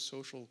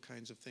pro-social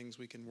kinds of things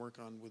we can work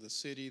on with the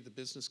city, the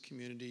business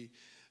community,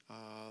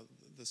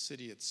 the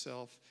city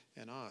itself,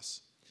 and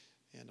us.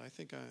 And I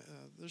think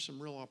there's some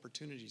real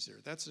opportunities there.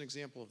 That's an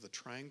example of the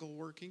triangle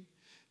working,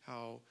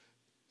 how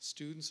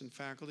students and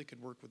faculty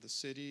could work with the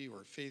city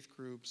or faith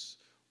groups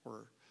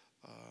or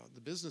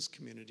the business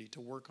community to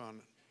work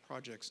on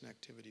projects and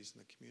activities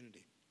in the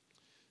community.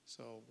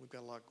 So we've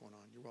got a lot going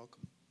on. You're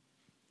welcome.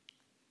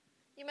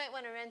 You might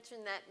want to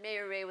mention that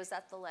Mayor Ray was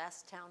at the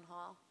last town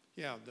hall.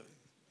 Yeah,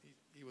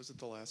 he was at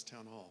the last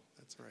town hall.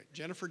 That's right.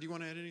 Jennifer, do you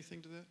want to add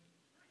anything to that?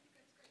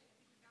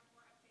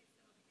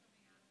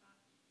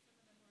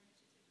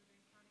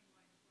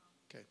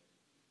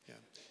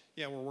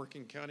 Yeah, we're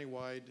working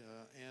countywide,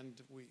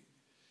 and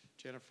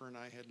Jennifer and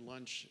I had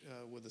lunch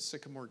with the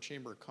Sycamore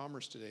Chamber of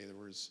Commerce today. There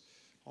was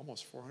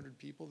almost 400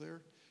 people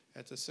there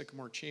at the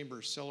Sycamore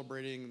Chamber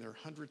celebrating their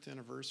 100th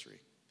anniversary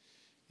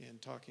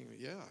and talking,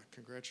 yeah,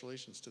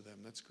 congratulations to them.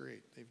 That's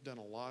great. They've done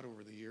a lot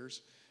over the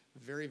years. A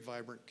very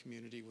vibrant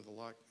community with a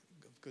lot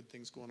of good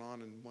things going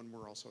on, and one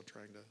we're also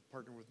trying to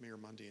partner with Mayor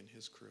Mundy and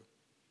his crew.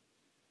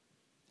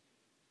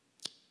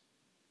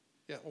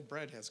 Yeah,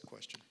 Brad has a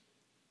question.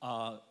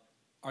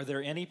 Are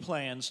there any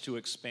plans to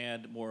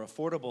expand more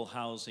affordable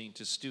housing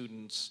to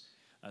students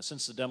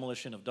since the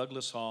demolition of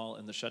Douglas Hall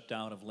and the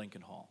shutdown of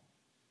Lincoln Hall?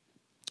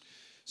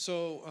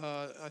 So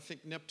I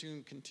think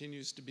Neptune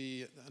continues to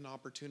be an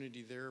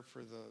opportunity there for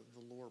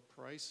the lower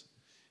price,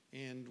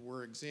 and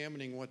we're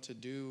examining what to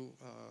do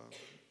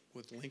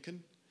with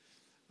Lincoln.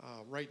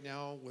 Right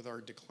now, with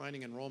our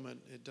declining enrollment,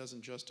 it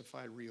doesn't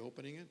justify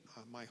reopening it.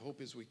 My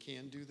hope is we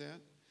can do that,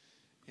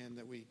 and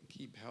that we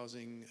keep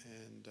housing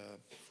and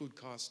food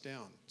costs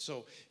down.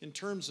 So in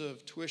terms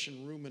of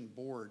tuition, room, and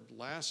board,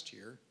 last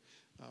year,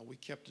 we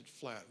kept it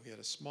flat. We had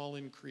a small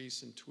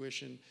increase in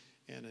tuition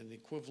and an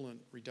equivalent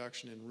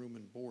reduction in room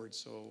and board.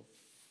 So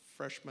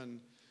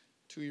freshmen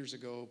 2 years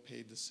ago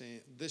paid the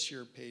same, this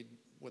year paid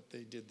what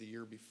they did the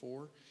year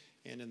before.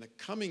 And in the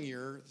coming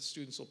year, the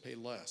students will pay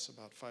less,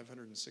 about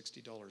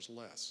 $560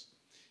 less.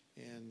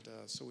 And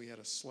so we had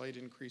a slight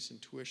increase in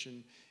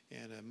tuition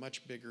and a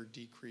much bigger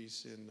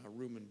decrease in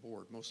room and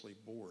board, mostly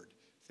board.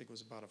 I think it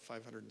was about a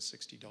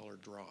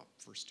 $560 drop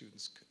for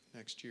students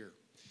next year.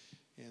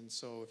 And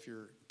so if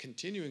you're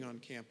continuing on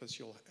campus,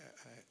 you'll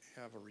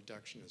have a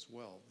reduction as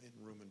well in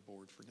room and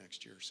board for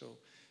next year. So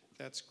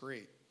that's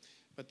great.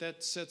 But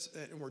that sets,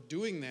 and we're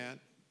doing that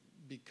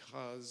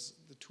because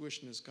the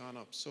tuition has gone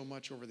up so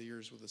much over the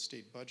years with the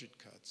state budget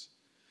cuts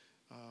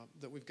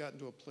that we've gotten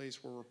to a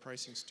place where we're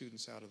pricing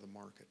students out of the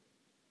market.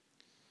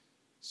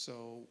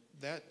 So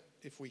that,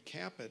 if we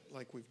cap it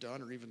like we've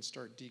done or even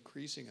start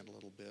decreasing it a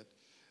little bit,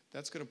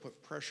 that's going to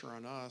put pressure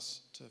on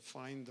us to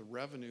find the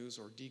revenues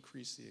or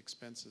decrease the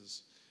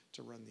expenses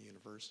to run the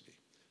university.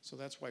 So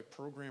that's why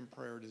program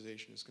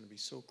prioritization is going to be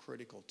so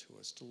critical to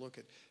us, to look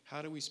at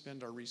how do we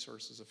spend our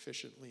resources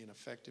efficiently and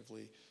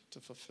effectively to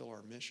fulfill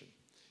our mission.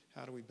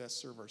 How do we best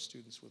serve our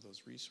students with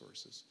those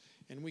resources?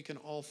 And we can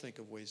all think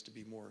of ways to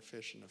be more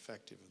efficient and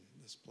effective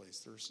in this place.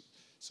 There's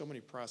so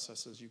many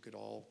processes you could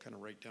all kind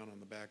of write down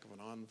on the back of an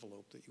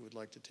envelope that you would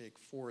like to take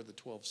 4 of the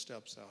 12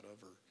 steps out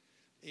of, or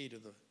 8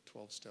 of the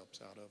 12 steps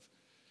out of.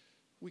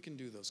 We can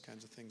do those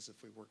kinds of things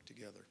if we work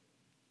together.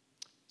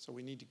 So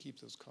we need to keep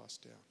those costs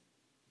down.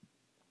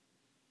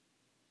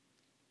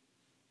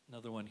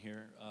 Another one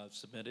here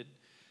submitted.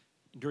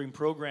 During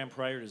program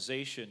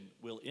prioritization,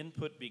 will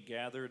input be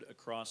gathered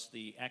across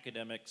the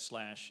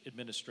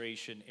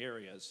academic/administration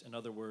areas? In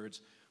other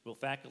words, will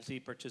faculty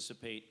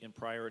participate in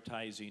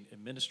prioritizing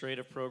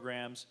administrative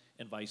programs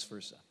and vice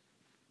versa?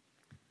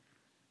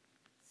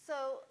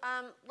 So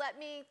let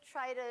me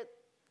try to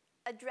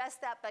address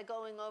that by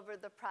going over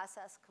the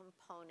process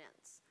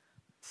components.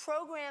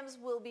 Programs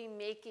will be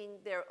making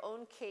their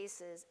own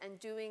cases and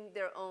doing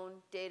their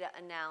own data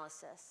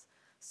analysis.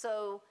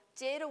 So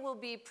data will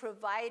be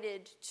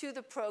provided to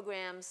the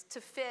programs to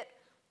fit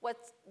what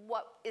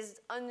is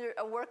under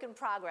a work in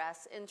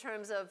progress in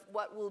terms of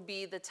what will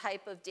be the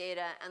type of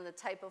data and the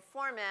type of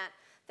format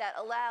that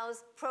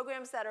allows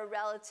programs that are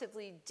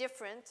relatively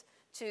different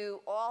to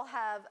all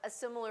have a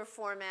similar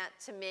format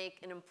to make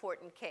an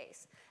important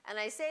case. And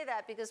I say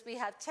that because we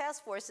have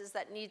task forces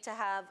that need to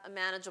have a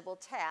manageable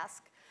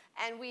task,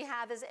 and we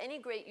have, as any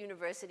great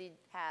university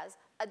has,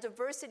 a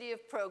diversity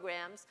of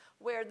programs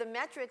where the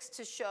metrics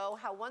to show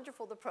how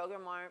wonderful the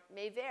program are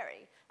may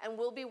vary. And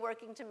we'll be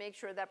working to make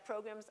sure that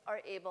programs are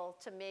able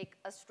to make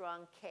a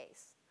strong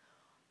case.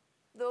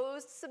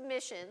 Those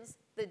submissions,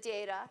 the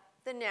data,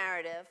 the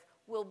narrative,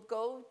 will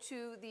go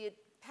to the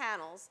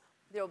panels.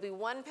 There will be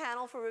one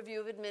panel for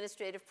review of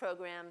administrative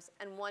programs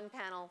and one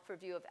panel for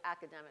review of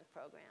academic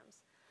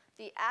programs.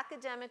 The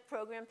academic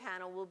program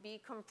panel will be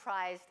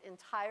comprised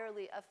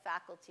entirely of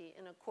faculty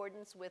in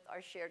accordance with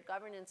our shared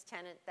governance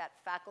tenet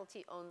that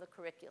faculty own the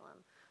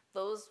curriculum.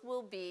 Those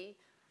will be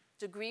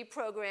degree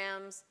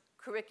programs,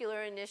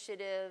 curricular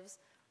initiatives,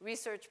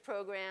 research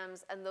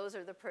programs, and those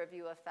are the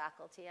purview of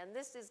faculty. And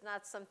this is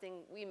not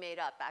something we made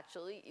up,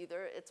 actually,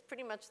 either. It's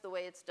pretty much the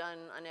way it's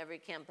done on every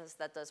campus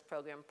that does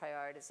program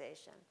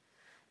prioritization.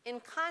 In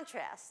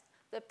contrast,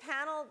 the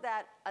panel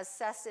that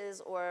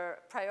assesses or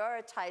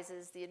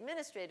prioritizes the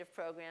administrative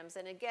programs,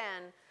 and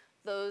again,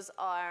 those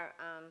are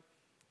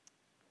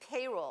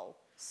payroll,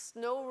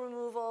 snow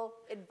removal,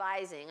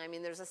 advising. I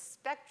mean, there's a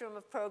spectrum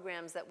of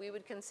programs that we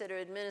would consider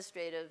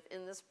administrative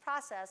in this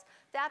process.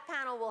 That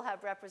panel will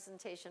have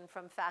representation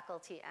from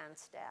faculty and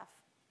staff.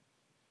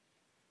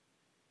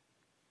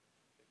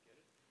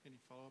 Any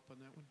follow-up on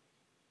that one?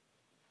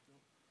 No?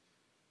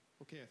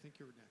 Okay, I think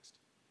you were next.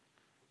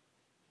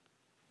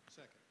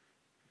 Second.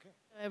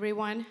 Hello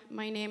everyone,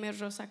 my name is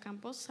Rosa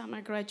Campos. I'm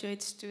a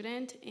graduate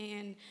student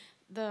in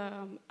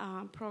the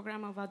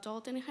program of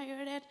Adult in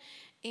Higher Ed.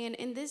 And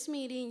in this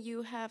meeting,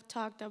 you have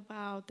talked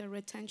about the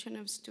retention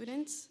of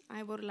students.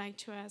 I would like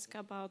to ask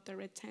about the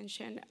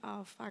retention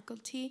of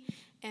faculty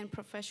and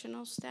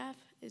professional staff.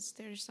 Is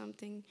there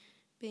something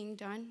being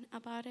done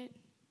about it?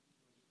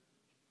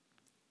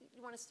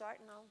 You want to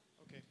start and I'll...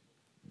 Okay.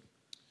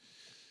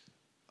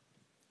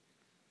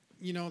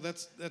 You know,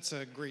 that's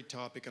a great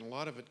topic, and a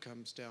lot of it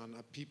comes down,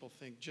 people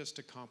think just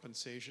to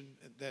compensation.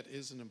 That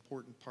is an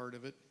important part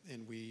of it,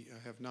 and we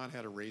have not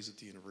had a raise at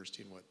the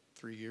university in, what,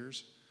 3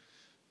 years?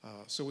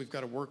 So we've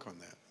got to work on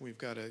that. We've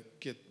got to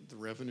get the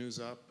revenues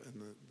up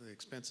and the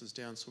expenses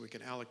down so we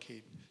can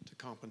allocate to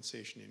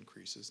compensation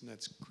increases, and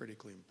that's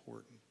critically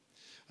important.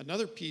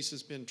 Another piece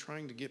has been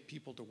trying to get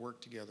people to work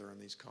together on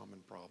these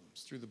common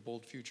problems through the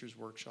Bold Futures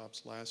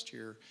workshops last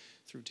year,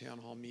 through town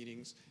hall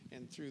meetings,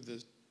 and through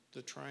the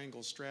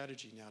triangle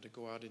strategy now to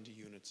go out into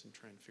units and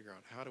try and figure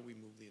out how do we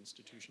move the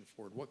institution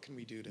forward? What can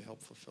we do to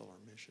help fulfill our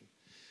mission?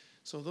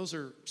 So those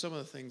are some of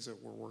the things that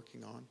we're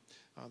working on.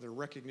 There are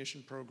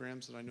recognition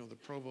programs that I know the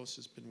provost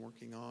has been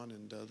working on,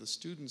 and the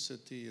students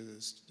at the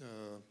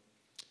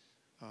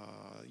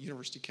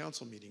University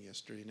Council meeting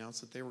yesterday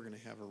announced that they were going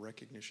to have a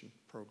recognition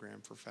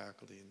program for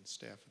faculty and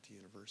staff at the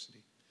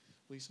university.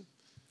 Lisa?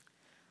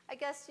 I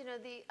guess, you know,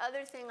 the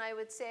other thing I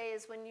would say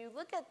is when you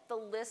look at the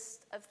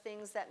list of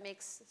things that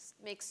make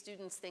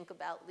students think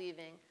about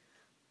leaving,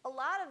 a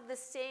lot of the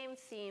same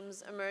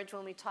themes emerge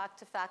when we talk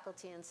to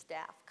faculty and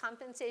staff.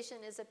 Compensation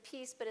is a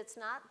piece, but it's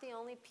not the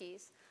only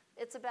piece.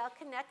 It's about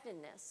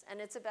connectedness, and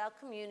it's about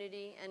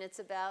community, and it's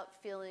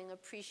about feeling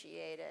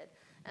appreciated.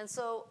 And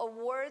so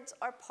awards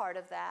are part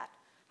of that.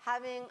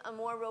 Having a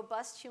more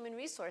robust human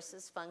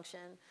resources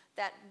function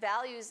that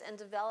values and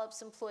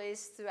develops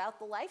employees throughout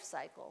the life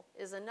cycle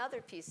is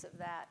another piece of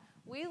that.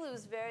 We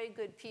lose very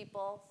good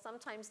people,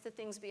 sometimes to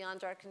things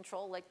beyond our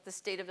control, like the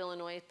State of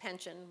Illinois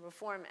Pension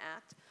Reform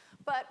Act.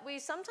 But we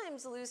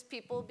sometimes lose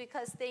people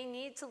because they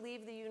need to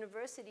leave the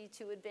university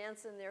to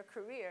advance in their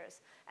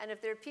careers. And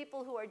if there are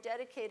people who are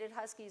dedicated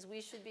Huskies,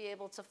 we should be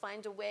able to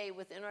find a way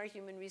within our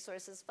human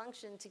resources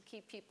function to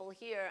keep people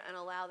here and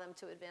allow them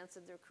to advance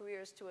in their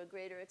careers to a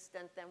greater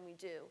extent than we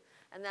do.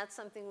 And that's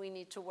something we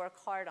need to work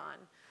hard on.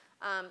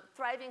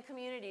 Thriving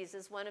communities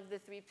is one of the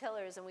 3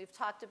 pillars, and we've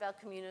talked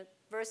about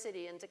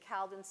community in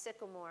DeKalb and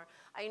Sycamore.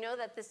 I know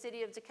that the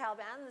city of DeKalb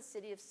and the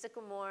city of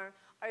Sycamore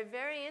are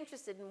very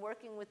interested in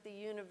working with the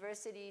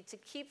university to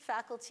keep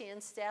faculty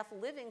and staff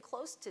living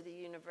close to the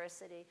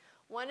university.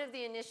 One of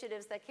the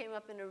initiatives that came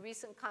up in a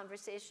recent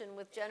conversation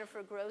with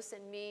Jennifer Gross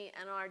and me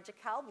and our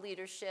DeKalb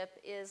leadership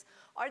is,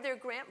 are there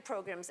grant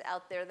programs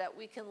out there that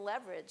we can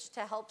leverage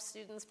to help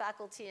students,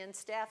 faculty, and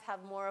staff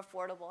have more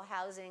affordable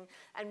housing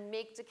and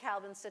make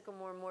DeKalb and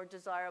Sycamore more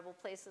desirable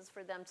places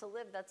for them to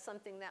live? That's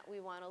something that we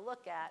want to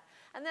look at.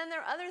 And then there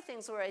are other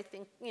things where I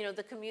think, you know,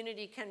 the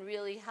community can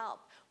really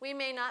help. We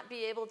may not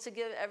be able to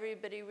give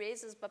everybody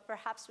raises, but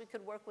perhaps we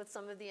could work with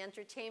some of the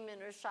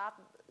entertainment or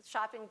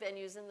shopping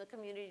venues in the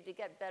community to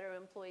get better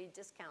employee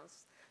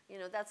discounts. You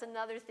know, that's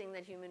another thing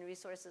that human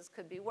resources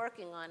could be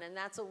working on, and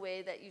that's a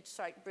way that you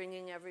start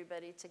bringing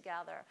everybody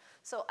together.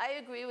 So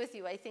I agree with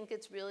you. I think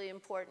it's really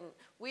important.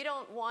 We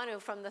don't want to,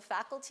 from the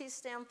faculty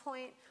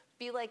standpoint,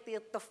 be like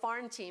the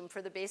farm team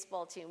for the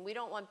baseball team. We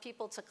don't want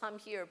people to come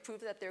here,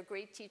 prove that they're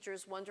great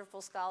teachers, wonderful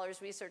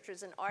scholars,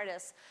 researchers, and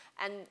artists,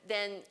 and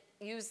then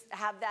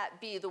have that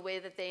be the way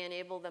that they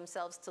enable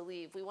themselves to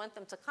leave. We want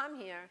them to come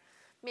here,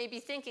 maybe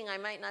thinking I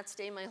might not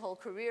stay my whole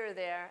career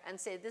there, and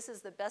say this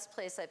is the best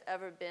place I've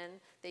ever been.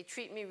 They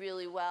treat me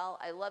really well.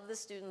 I love the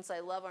students. I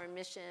love our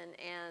mission.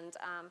 And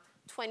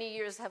 20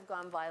 years have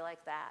gone by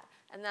like that.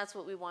 And that's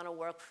what we want to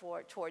work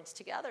towards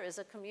together as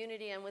a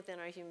community and within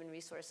our human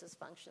resources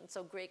function.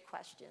 So great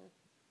question.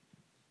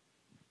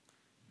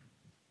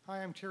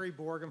 Hi, I'm Terry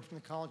Borg. I'm from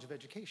the College of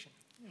Education.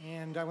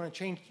 And I want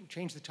to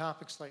change the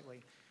topic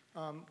slightly.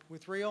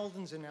 With Ray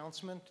Alden's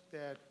announcement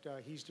that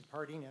he's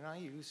departing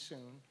NIU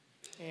soon,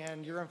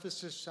 and your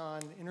emphasis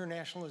on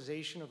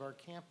internationalization of our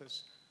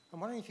campus, I'm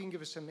wondering if you can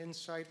give us some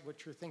insight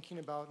what you're thinking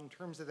about in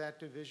terms of that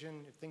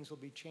division, if things will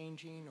be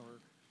changing or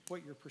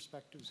what your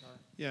perspectives are.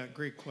 Yeah,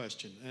 great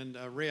question. And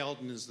Ray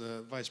Alden is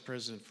the Vice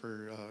President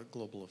for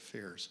Global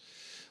Affairs.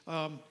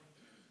 I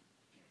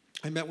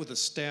met with the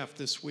staff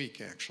this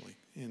week, actually,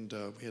 and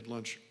we had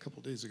lunch a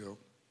couple days ago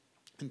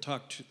and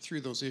talked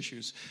through those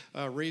issues.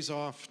 Ray's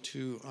off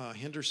to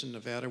Henderson,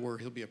 Nevada, where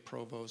he'll be a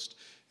provost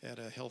at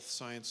a health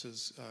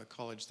sciences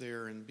college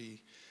there and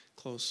be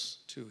close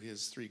to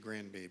his 3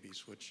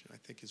 grandbabies, which I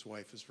think his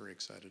wife is very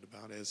excited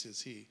about, as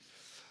is he.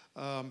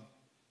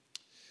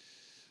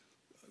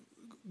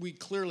 We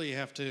clearly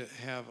have to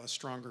have a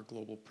stronger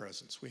global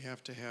presence. We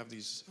have to have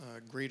these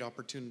great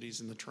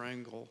opportunities in the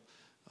triangle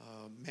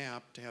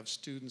map to have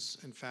students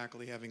and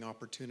faculty having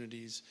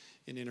opportunities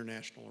in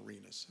international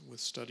arenas with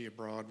study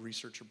abroad,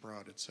 research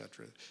abroad, et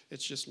cetera.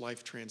 It's just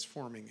life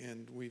transforming,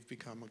 and we've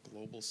become a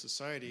global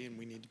society, and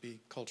we need to be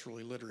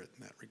culturally literate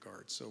in that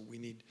regard. So we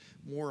need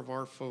more of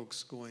our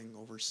folks going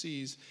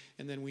overseas,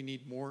 and then we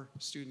need more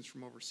students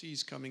from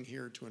overseas coming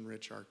here to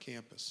enrich our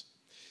campus.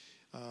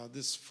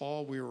 This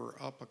fall, we were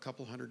up a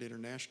couple hundred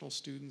international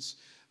students.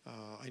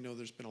 I know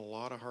there's been a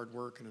lot of hard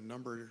work in a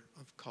number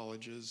of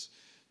colleges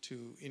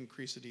to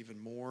increase it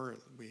even more.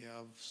 We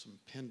have some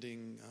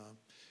pending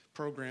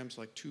programs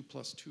like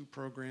 2+2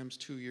 programs,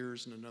 2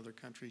 years in another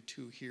country,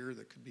 2 here,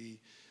 that could be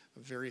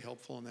very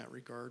helpful in that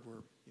regard,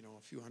 where, you know,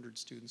 a few hundred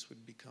students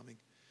would be coming.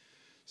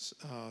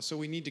 So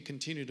we need to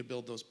continue to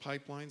build those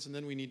pipelines, and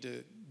then we need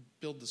to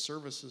build the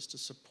services to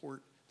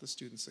support the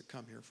students that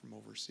come here from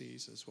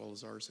overseas, as well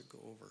as ours that go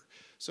over.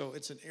 So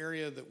it's an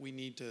area that we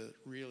need to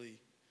really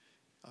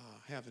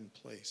have in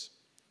place.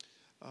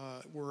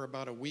 We're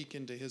about a week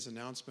into his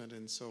announcement,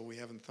 and so we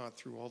haven't thought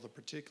through all the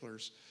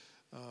particulars.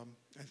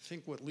 I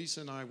think what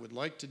Lisa and I would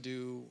like to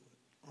do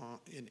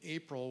in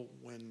April,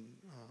 when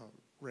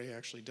Ray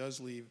actually does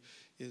leave,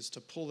 is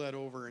to pull that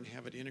over and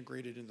have it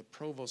integrated in the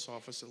provost's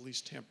office, at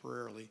least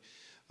temporarily,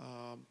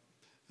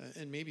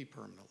 and maybe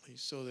permanently,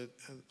 so that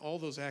all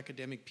those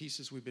academic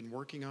pieces we've been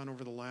working on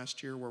over the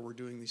last year, where we're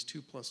doing these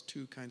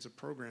 2+2 kinds of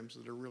programs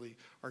that are really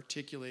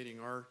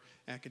articulating our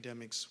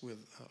academics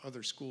with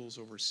other schools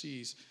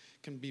overseas,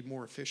 can be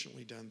more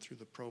efficiently done through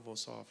the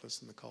provost's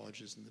office and the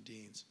colleges and the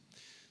deans.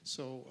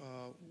 So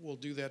we'll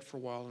do that for a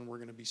while, and we're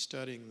going to be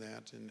studying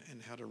that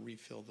and how to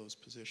refill those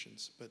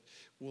positions. But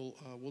we'll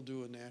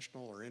do a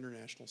national or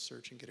international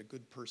search and get a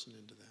good person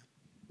into that.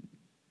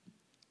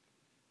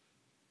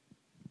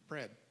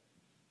 Brad.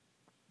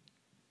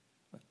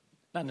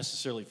 Not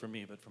necessarily for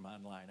me, but from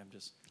online. I'm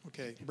just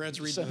okay. Brad's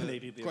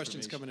reading the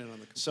questions coming in on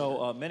the computer.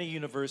 So many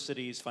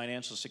universities'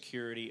 financial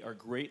security are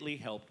greatly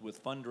helped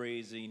with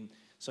fundraising,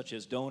 such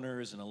as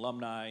donors and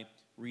alumni,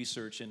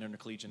 research, and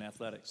intercollegiate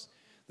athletics.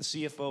 The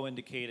CFO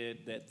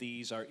indicated that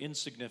these are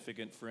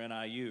insignificant for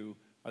NIU.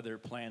 Are there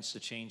plans to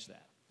change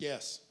that?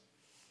 Yes.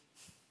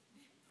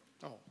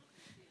 Oh.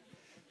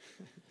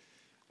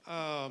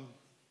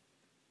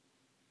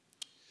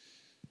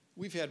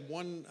 We've had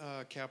one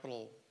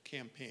capital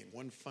campaign,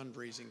 one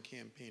fundraising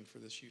campaign for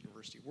this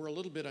university. We're a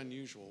little bit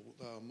unusual.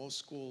 Most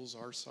schools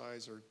our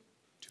size are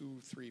 2,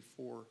 3,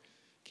 4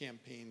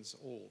 campaigns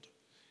old.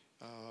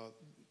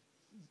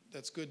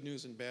 That's good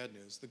news and bad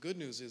news. The good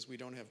news is we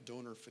don't have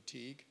donor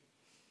fatigue.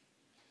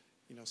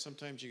 You know,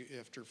 sometimes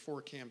after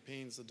 4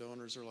 campaigns, the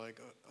donors are like,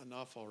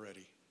 enough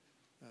already,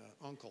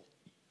 uncle.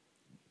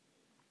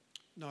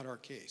 Not our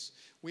case.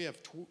 We have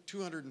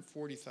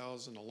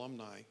 240,000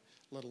 alumni,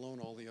 let alone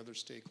all the other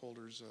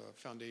stakeholders,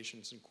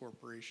 foundations and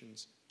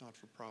corporations,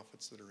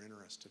 not-for-profits that are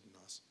interested in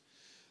us.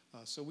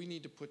 So we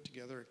need to put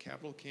together a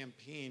capital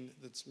campaign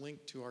that's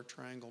linked to our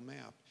triangle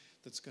map,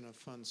 that's going to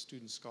fund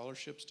student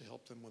scholarships to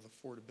help them with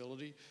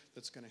affordability,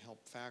 that's going to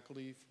help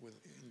faculty with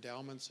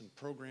endowments and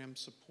program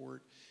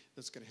support,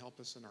 that's going to help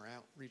us in our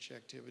outreach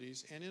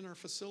activities and in our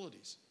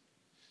facilities.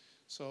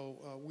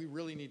 So we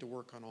really need to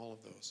work on all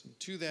of those. And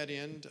to that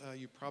end,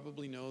 you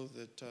probably know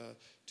that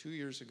 2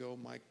 years ago,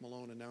 Mike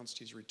Malone announced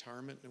his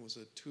retirement, and it was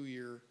a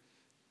 2-year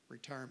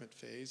retirement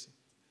phase.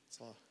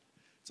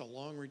 It's a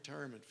long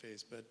retirement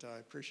phase, but I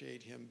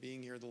appreciate him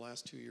being here the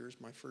last 2 years,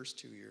 my first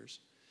 2 years.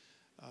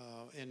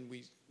 And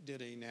we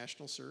did a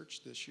national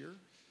search this year.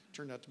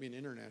 Turned out to be an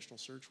international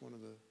search. One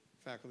of the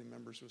faculty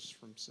members was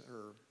from,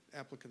 or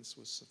applicants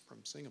was from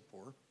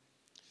Singapore.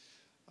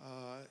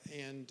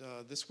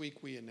 This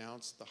week we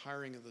announced the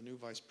hiring of the new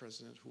vice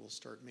president who will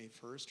start May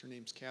 1st. Her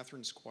name's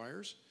Catherine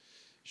Squires.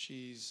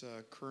 She's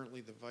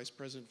currently the vice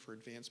president for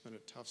advancement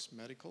at Tufts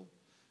Medical.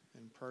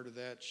 And part of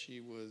that, she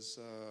was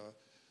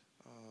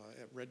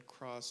at Red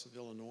Cross of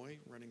Illinois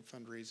running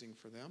fundraising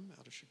for them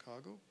out of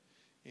Chicago,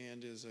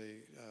 and is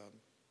a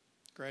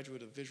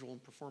graduate of visual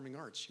and performing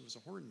arts. She was a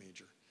horn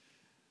major,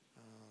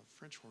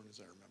 French horn as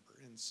I remember.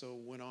 And so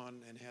went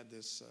on and had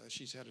this,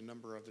 she's had a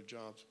number of other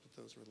jobs, but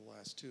those were the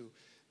last two.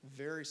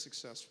 Very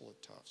successful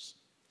at Tufts,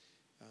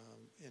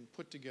 and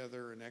put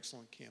together an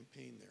excellent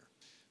campaign there.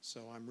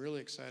 So I'm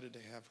really excited to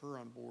have her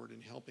on board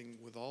and helping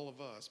with all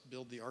of us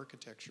build the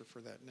architecture for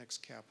that next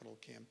capital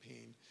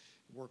campaign,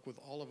 work with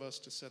all of us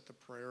to set the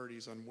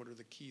priorities on what are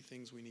the key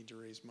things we need to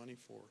raise money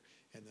for,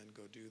 and then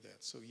go do that.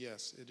 So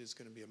yes, it is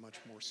going to be a much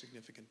more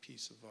significant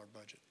piece of our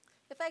budget.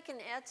 If I can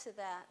add to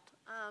that,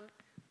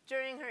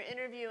 during her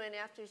interview and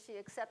after she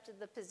accepted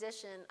the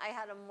position, I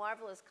had a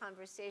marvelous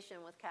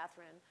conversation with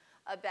Catherine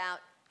about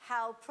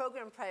how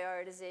program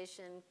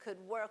prioritization could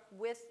work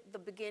with the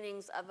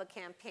beginnings of a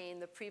campaign,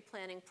 the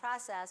pre-planning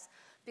process,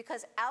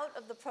 because out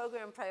of the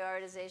program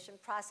prioritization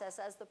process,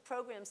 as the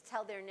programs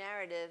tell their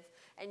narrative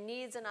and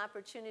needs and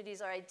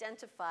opportunities are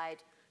identified,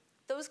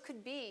 those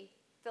could be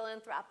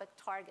philanthropic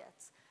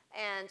targets.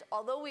 And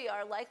although we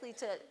are likely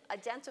to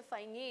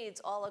identify needs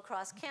all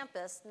across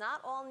campus, not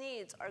all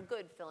needs are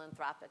good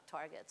philanthropic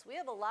targets. We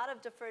have a lot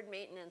of deferred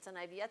maintenance, and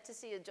I've yet to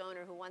see a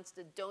donor who wants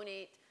to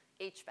donate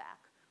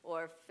HVAC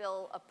or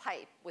fill a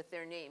pipe with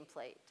their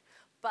nameplate.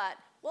 But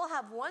we'll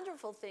have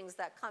wonderful things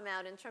that come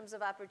out in terms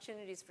of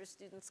opportunities for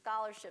student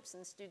scholarships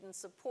and student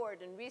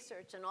support and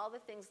research and all the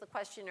things the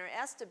questioner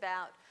asked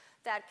about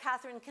that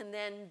Catherine can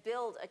then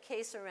build a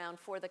case around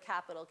for the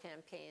capital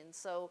campaign.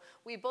 So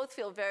we both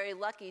feel very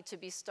lucky to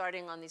be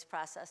starting on these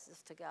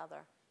processes together.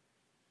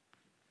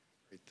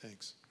 Great,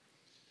 thanks.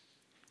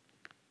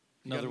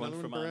 Another one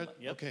from Brad?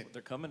 Yep, okay.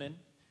 They're coming in.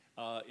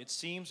 It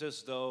seems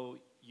as though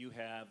you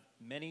have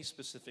many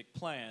specific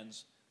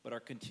plans, but are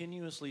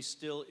continuously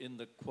still in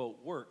the,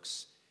 quote,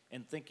 works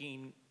and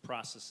thinking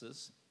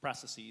processes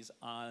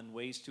on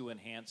ways to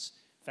enhance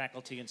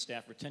faculty and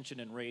staff retention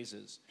and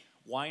raises.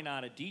 Why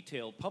not a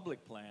detailed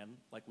public plan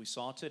like we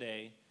saw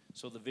today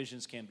so the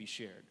visions can be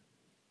shared?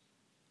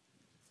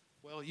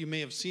 Well, you may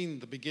have seen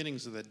the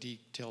beginnings of that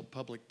detailed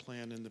public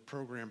plan in the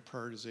program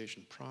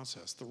prioritization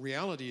process. The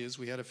reality is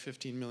we had a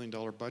 $15 million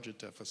budget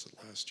deficit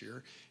last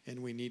year,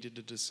 and we needed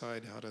to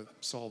decide how to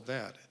solve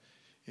that.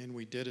 And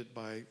we did it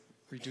by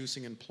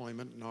reducing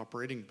employment and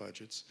operating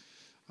budgets.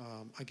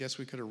 I guess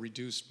we could have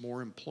reduced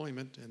more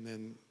employment and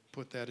then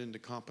put that into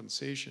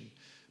compensation.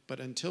 But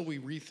until we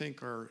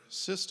rethink our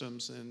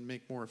systems and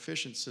make more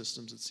efficient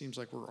systems, it seems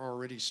like we're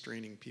already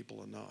straining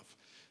people enough.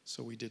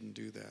 So we didn't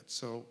do that.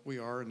 So we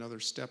are another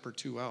step or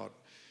two out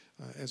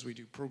as we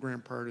do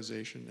program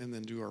prioritization and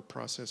then do our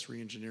process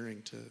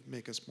reengineering to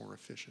make us more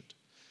efficient.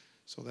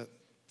 So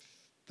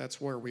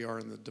that's where we are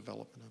in the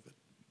development of it.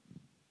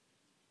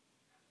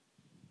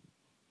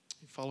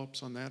 Any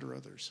follow-ups on that or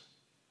others?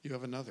 You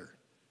have another.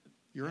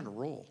 You're on a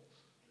roll.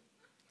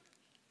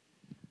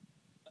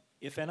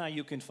 If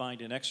NIU can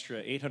find an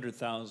extra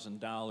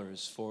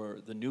 $800,000 for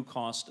the new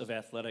cost of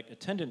athletic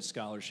attendance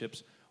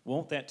scholarships,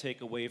 won't that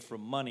take away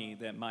from money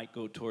that might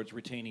go towards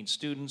retaining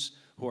students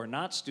who are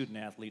not student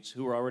athletes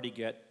who already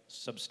get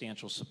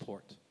substantial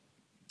support?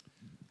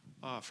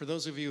 For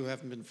those of you who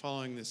haven't been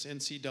following this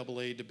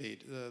NCAA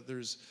debate,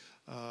 there's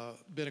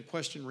been a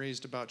question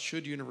raised about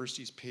should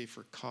universities pay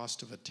for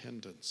cost of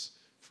attendance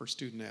for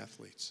student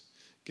athletes?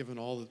 Given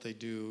all that they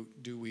do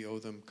we owe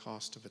them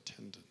cost of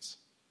attendance?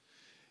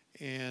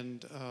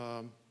 And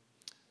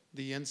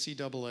the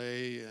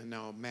NCAA and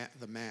now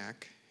the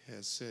MAC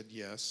has said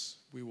yes,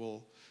 we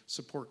will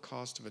support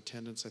cost of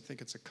attendance. I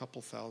think it's a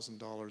couple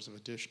 $1,000s of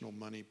additional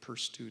money per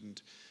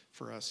student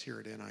for us here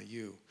at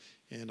NIU.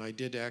 And I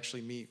did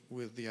actually meet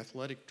with the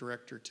athletic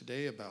director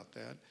today about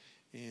that,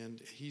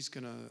 and he's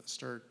going to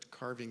start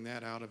carving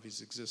that out of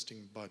his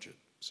existing budget.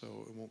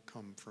 So it won't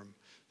come from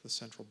the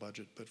central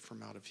budget, but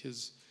from out of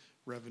his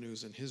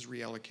revenues and his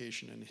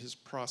reallocation and his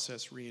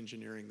process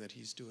reengineering that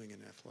he's doing in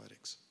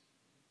athletics.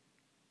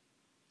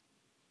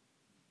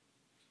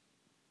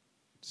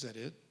 Is that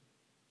it?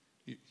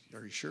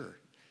 Are you sure?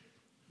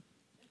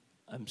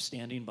 I'm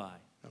standing by.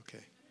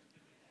 Okay.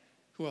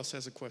 Who else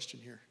has a question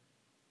here?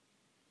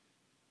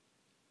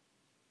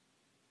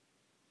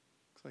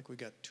 Looks like we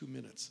got 2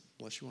 minutes,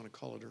 unless you want to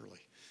call it early.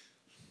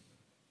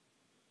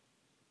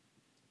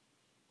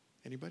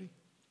 Anybody?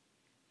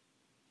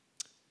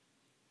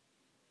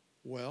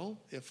 Well,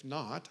 if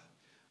not,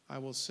 I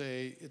will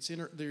say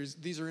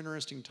these are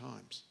interesting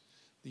times.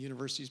 The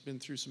university's been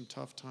through some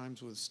tough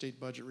times with state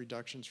budget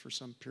reductions for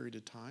some period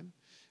of time.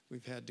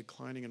 We've had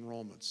declining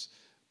enrollments,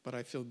 but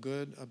I feel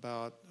good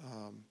about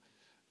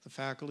the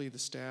faculty, the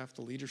staff,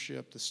 the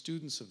leadership, the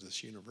students of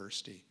this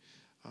university.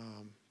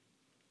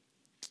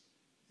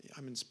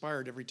 I'm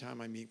inspired every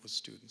time I meet with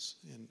students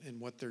and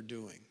what they're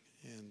doing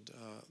and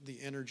the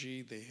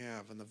energy they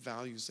have and the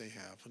values they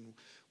have and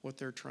what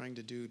they're trying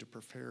to do to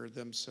prepare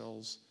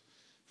themselves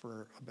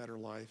for a better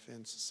life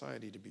and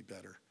society to be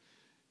better.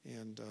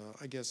 And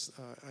I guess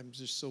I'm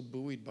just so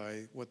buoyed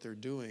by what they're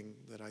doing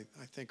that I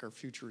think our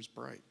future is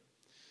bright.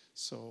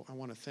 So I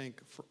want to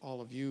thank for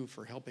all of you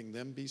for helping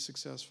them be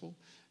successful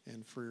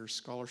and for your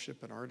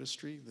scholarship and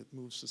artistry that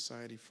moves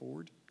society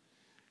forward,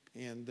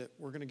 and that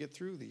we're going to get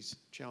through these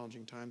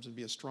challenging times and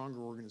be a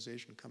stronger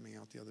organization coming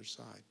out the other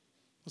side.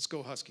 Let's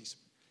go Huskies.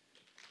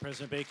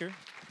 President Baker,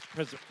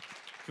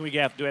 do we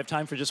have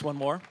time for just one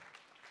more?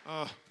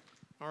 All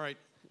right.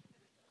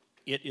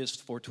 It is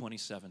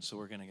 4:27, so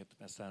we're going to get the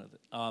best out of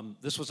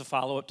it. This was a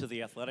follow-up to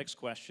the athletics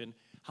question.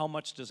 How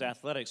much does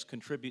athletics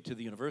contribute to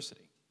the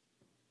university?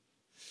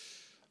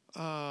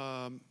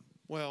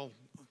 Well,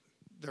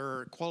 there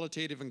are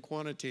qualitative and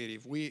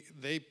quantitative.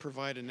 They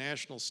provide a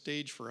national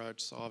stage for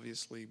us,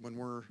 obviously, when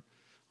we're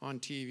on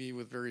TV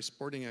with various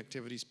sporting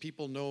activities.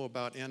 People know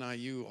about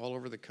NIU all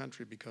over the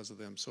country because of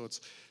them, so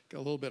it's a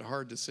little bit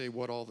hard to say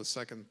what all the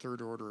second,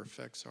 third order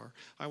effects are.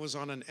 I was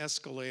on an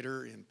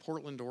escalator in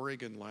Portland,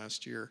 Oregon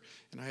last year,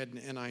 and I had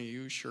an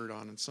NIU shirt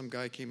on, and some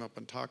guy came up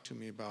and talked to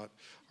me about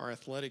our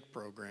athletic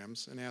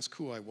programs and asked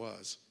who I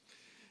was.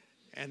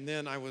 And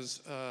then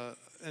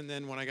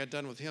when I got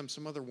done with him,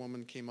 some other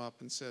woman came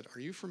up and said, "Are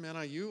you from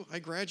NIU? I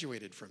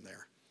graduated from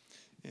there."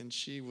 And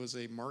she was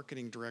a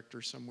marketing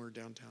director somewhere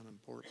downtown in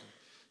Portland.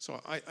 So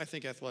I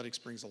think athletics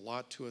brings a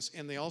lot to us,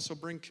 and they also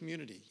bring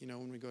community, you know,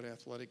 when we go to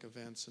athletic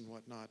events and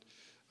whatnot.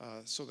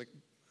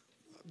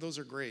 Those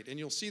are great. And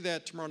you'll see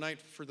that tomorrow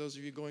night for those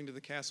of you going to the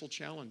Castle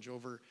Challenge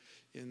over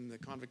in the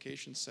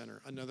Convocation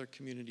Center, another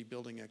community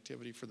building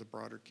activity for the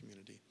broader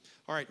community.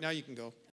 All right, now you can go.